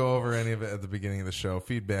didn't go over any of it at the beginning of the show,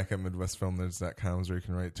 feedback at MidwestFilmNerds.com is where you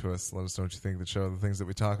can write to us. Let us know what you think of the show, the things that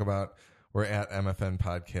we talk about. We're at MFN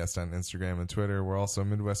Podcast on Instagram and Twitter. We're also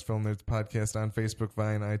Midwest Film Nerds Podcast on Facebook,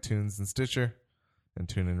 Vine, iTunes, and Stitcher, and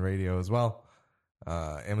TuneIn Radio as well.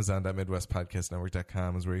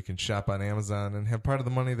 Amazon.MidwestPodcastNetwork.com is where you can shop on Amazon and have part of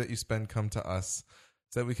the money that you spend come to us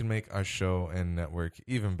so that we can make our show and network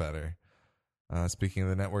even better. Speaking of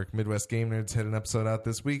the network, Midwest Game Nerds had an episode out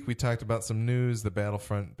this week. We talked about some news, the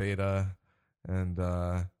Battlefront beta, and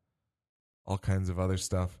all kinds of other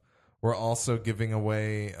stuff. We're also giving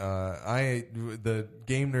away. The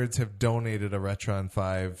Game Nerds have donated a Retron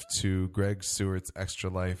 5 to Greg Stewart's Extra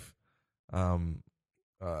Life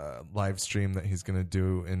live stream that he's going to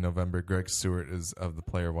do in November. Greg Stewart is of the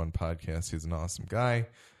Player One podcast. He's an awesome guy,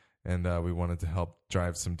 and we wanted to help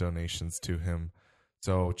drive some donations to him.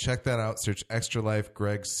 So check that out. Search Extra Life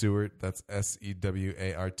Greg Stewart. That's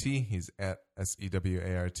Sewart. He's at Sewart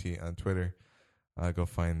on Twitter. Go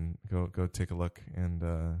take a look and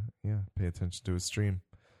pay attention to his stream.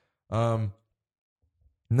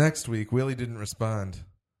 Next week, Willie didn't respond.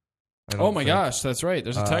 Oh my gosh, that's right.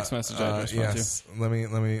 There's a text message I just respond yes. Let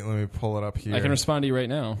me pull it up here. to. I can respond to you right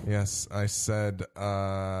now. Yes, I said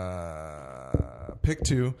pick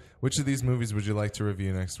two. Which of these movies would you like to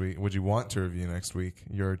review next week? Would you want to review next week?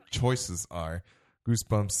 Your choices are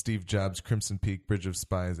Goosebumps, Steve Jobs, Crimson Peak, Bridge of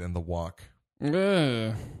Spies, and The Walk.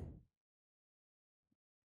 Ugh.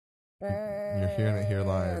 You're hearing it here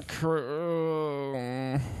live.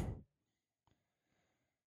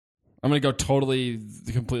 I'm going to go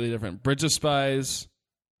completely different. Bridge of Spies,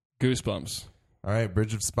 Goosebumps. All right,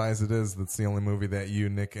 Bridge of Spies it is. That's the only movie that you,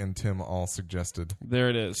 Nick, and Tim all suggested. There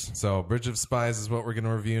it is. So Bridge of Spies is what we're going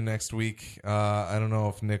to review next week. I don't know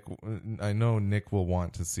if I know Nick will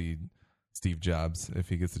want to see Steve Jobs if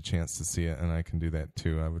he gets a chance to see it, and I can do that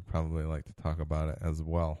too. I would probably like to talk about it as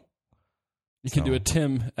well. You can do a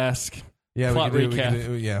Tim-esque plot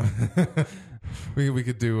recap. We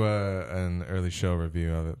could do an early show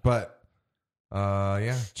review of it. But,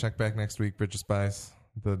 check back next week, Bridge of Spies,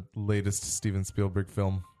 the latest Steven Spielberg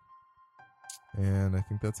film. And I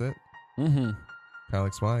think that's it. Mm-hmm. Kyle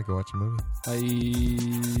XY, go watch a movie.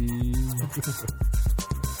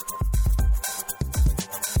 Bye.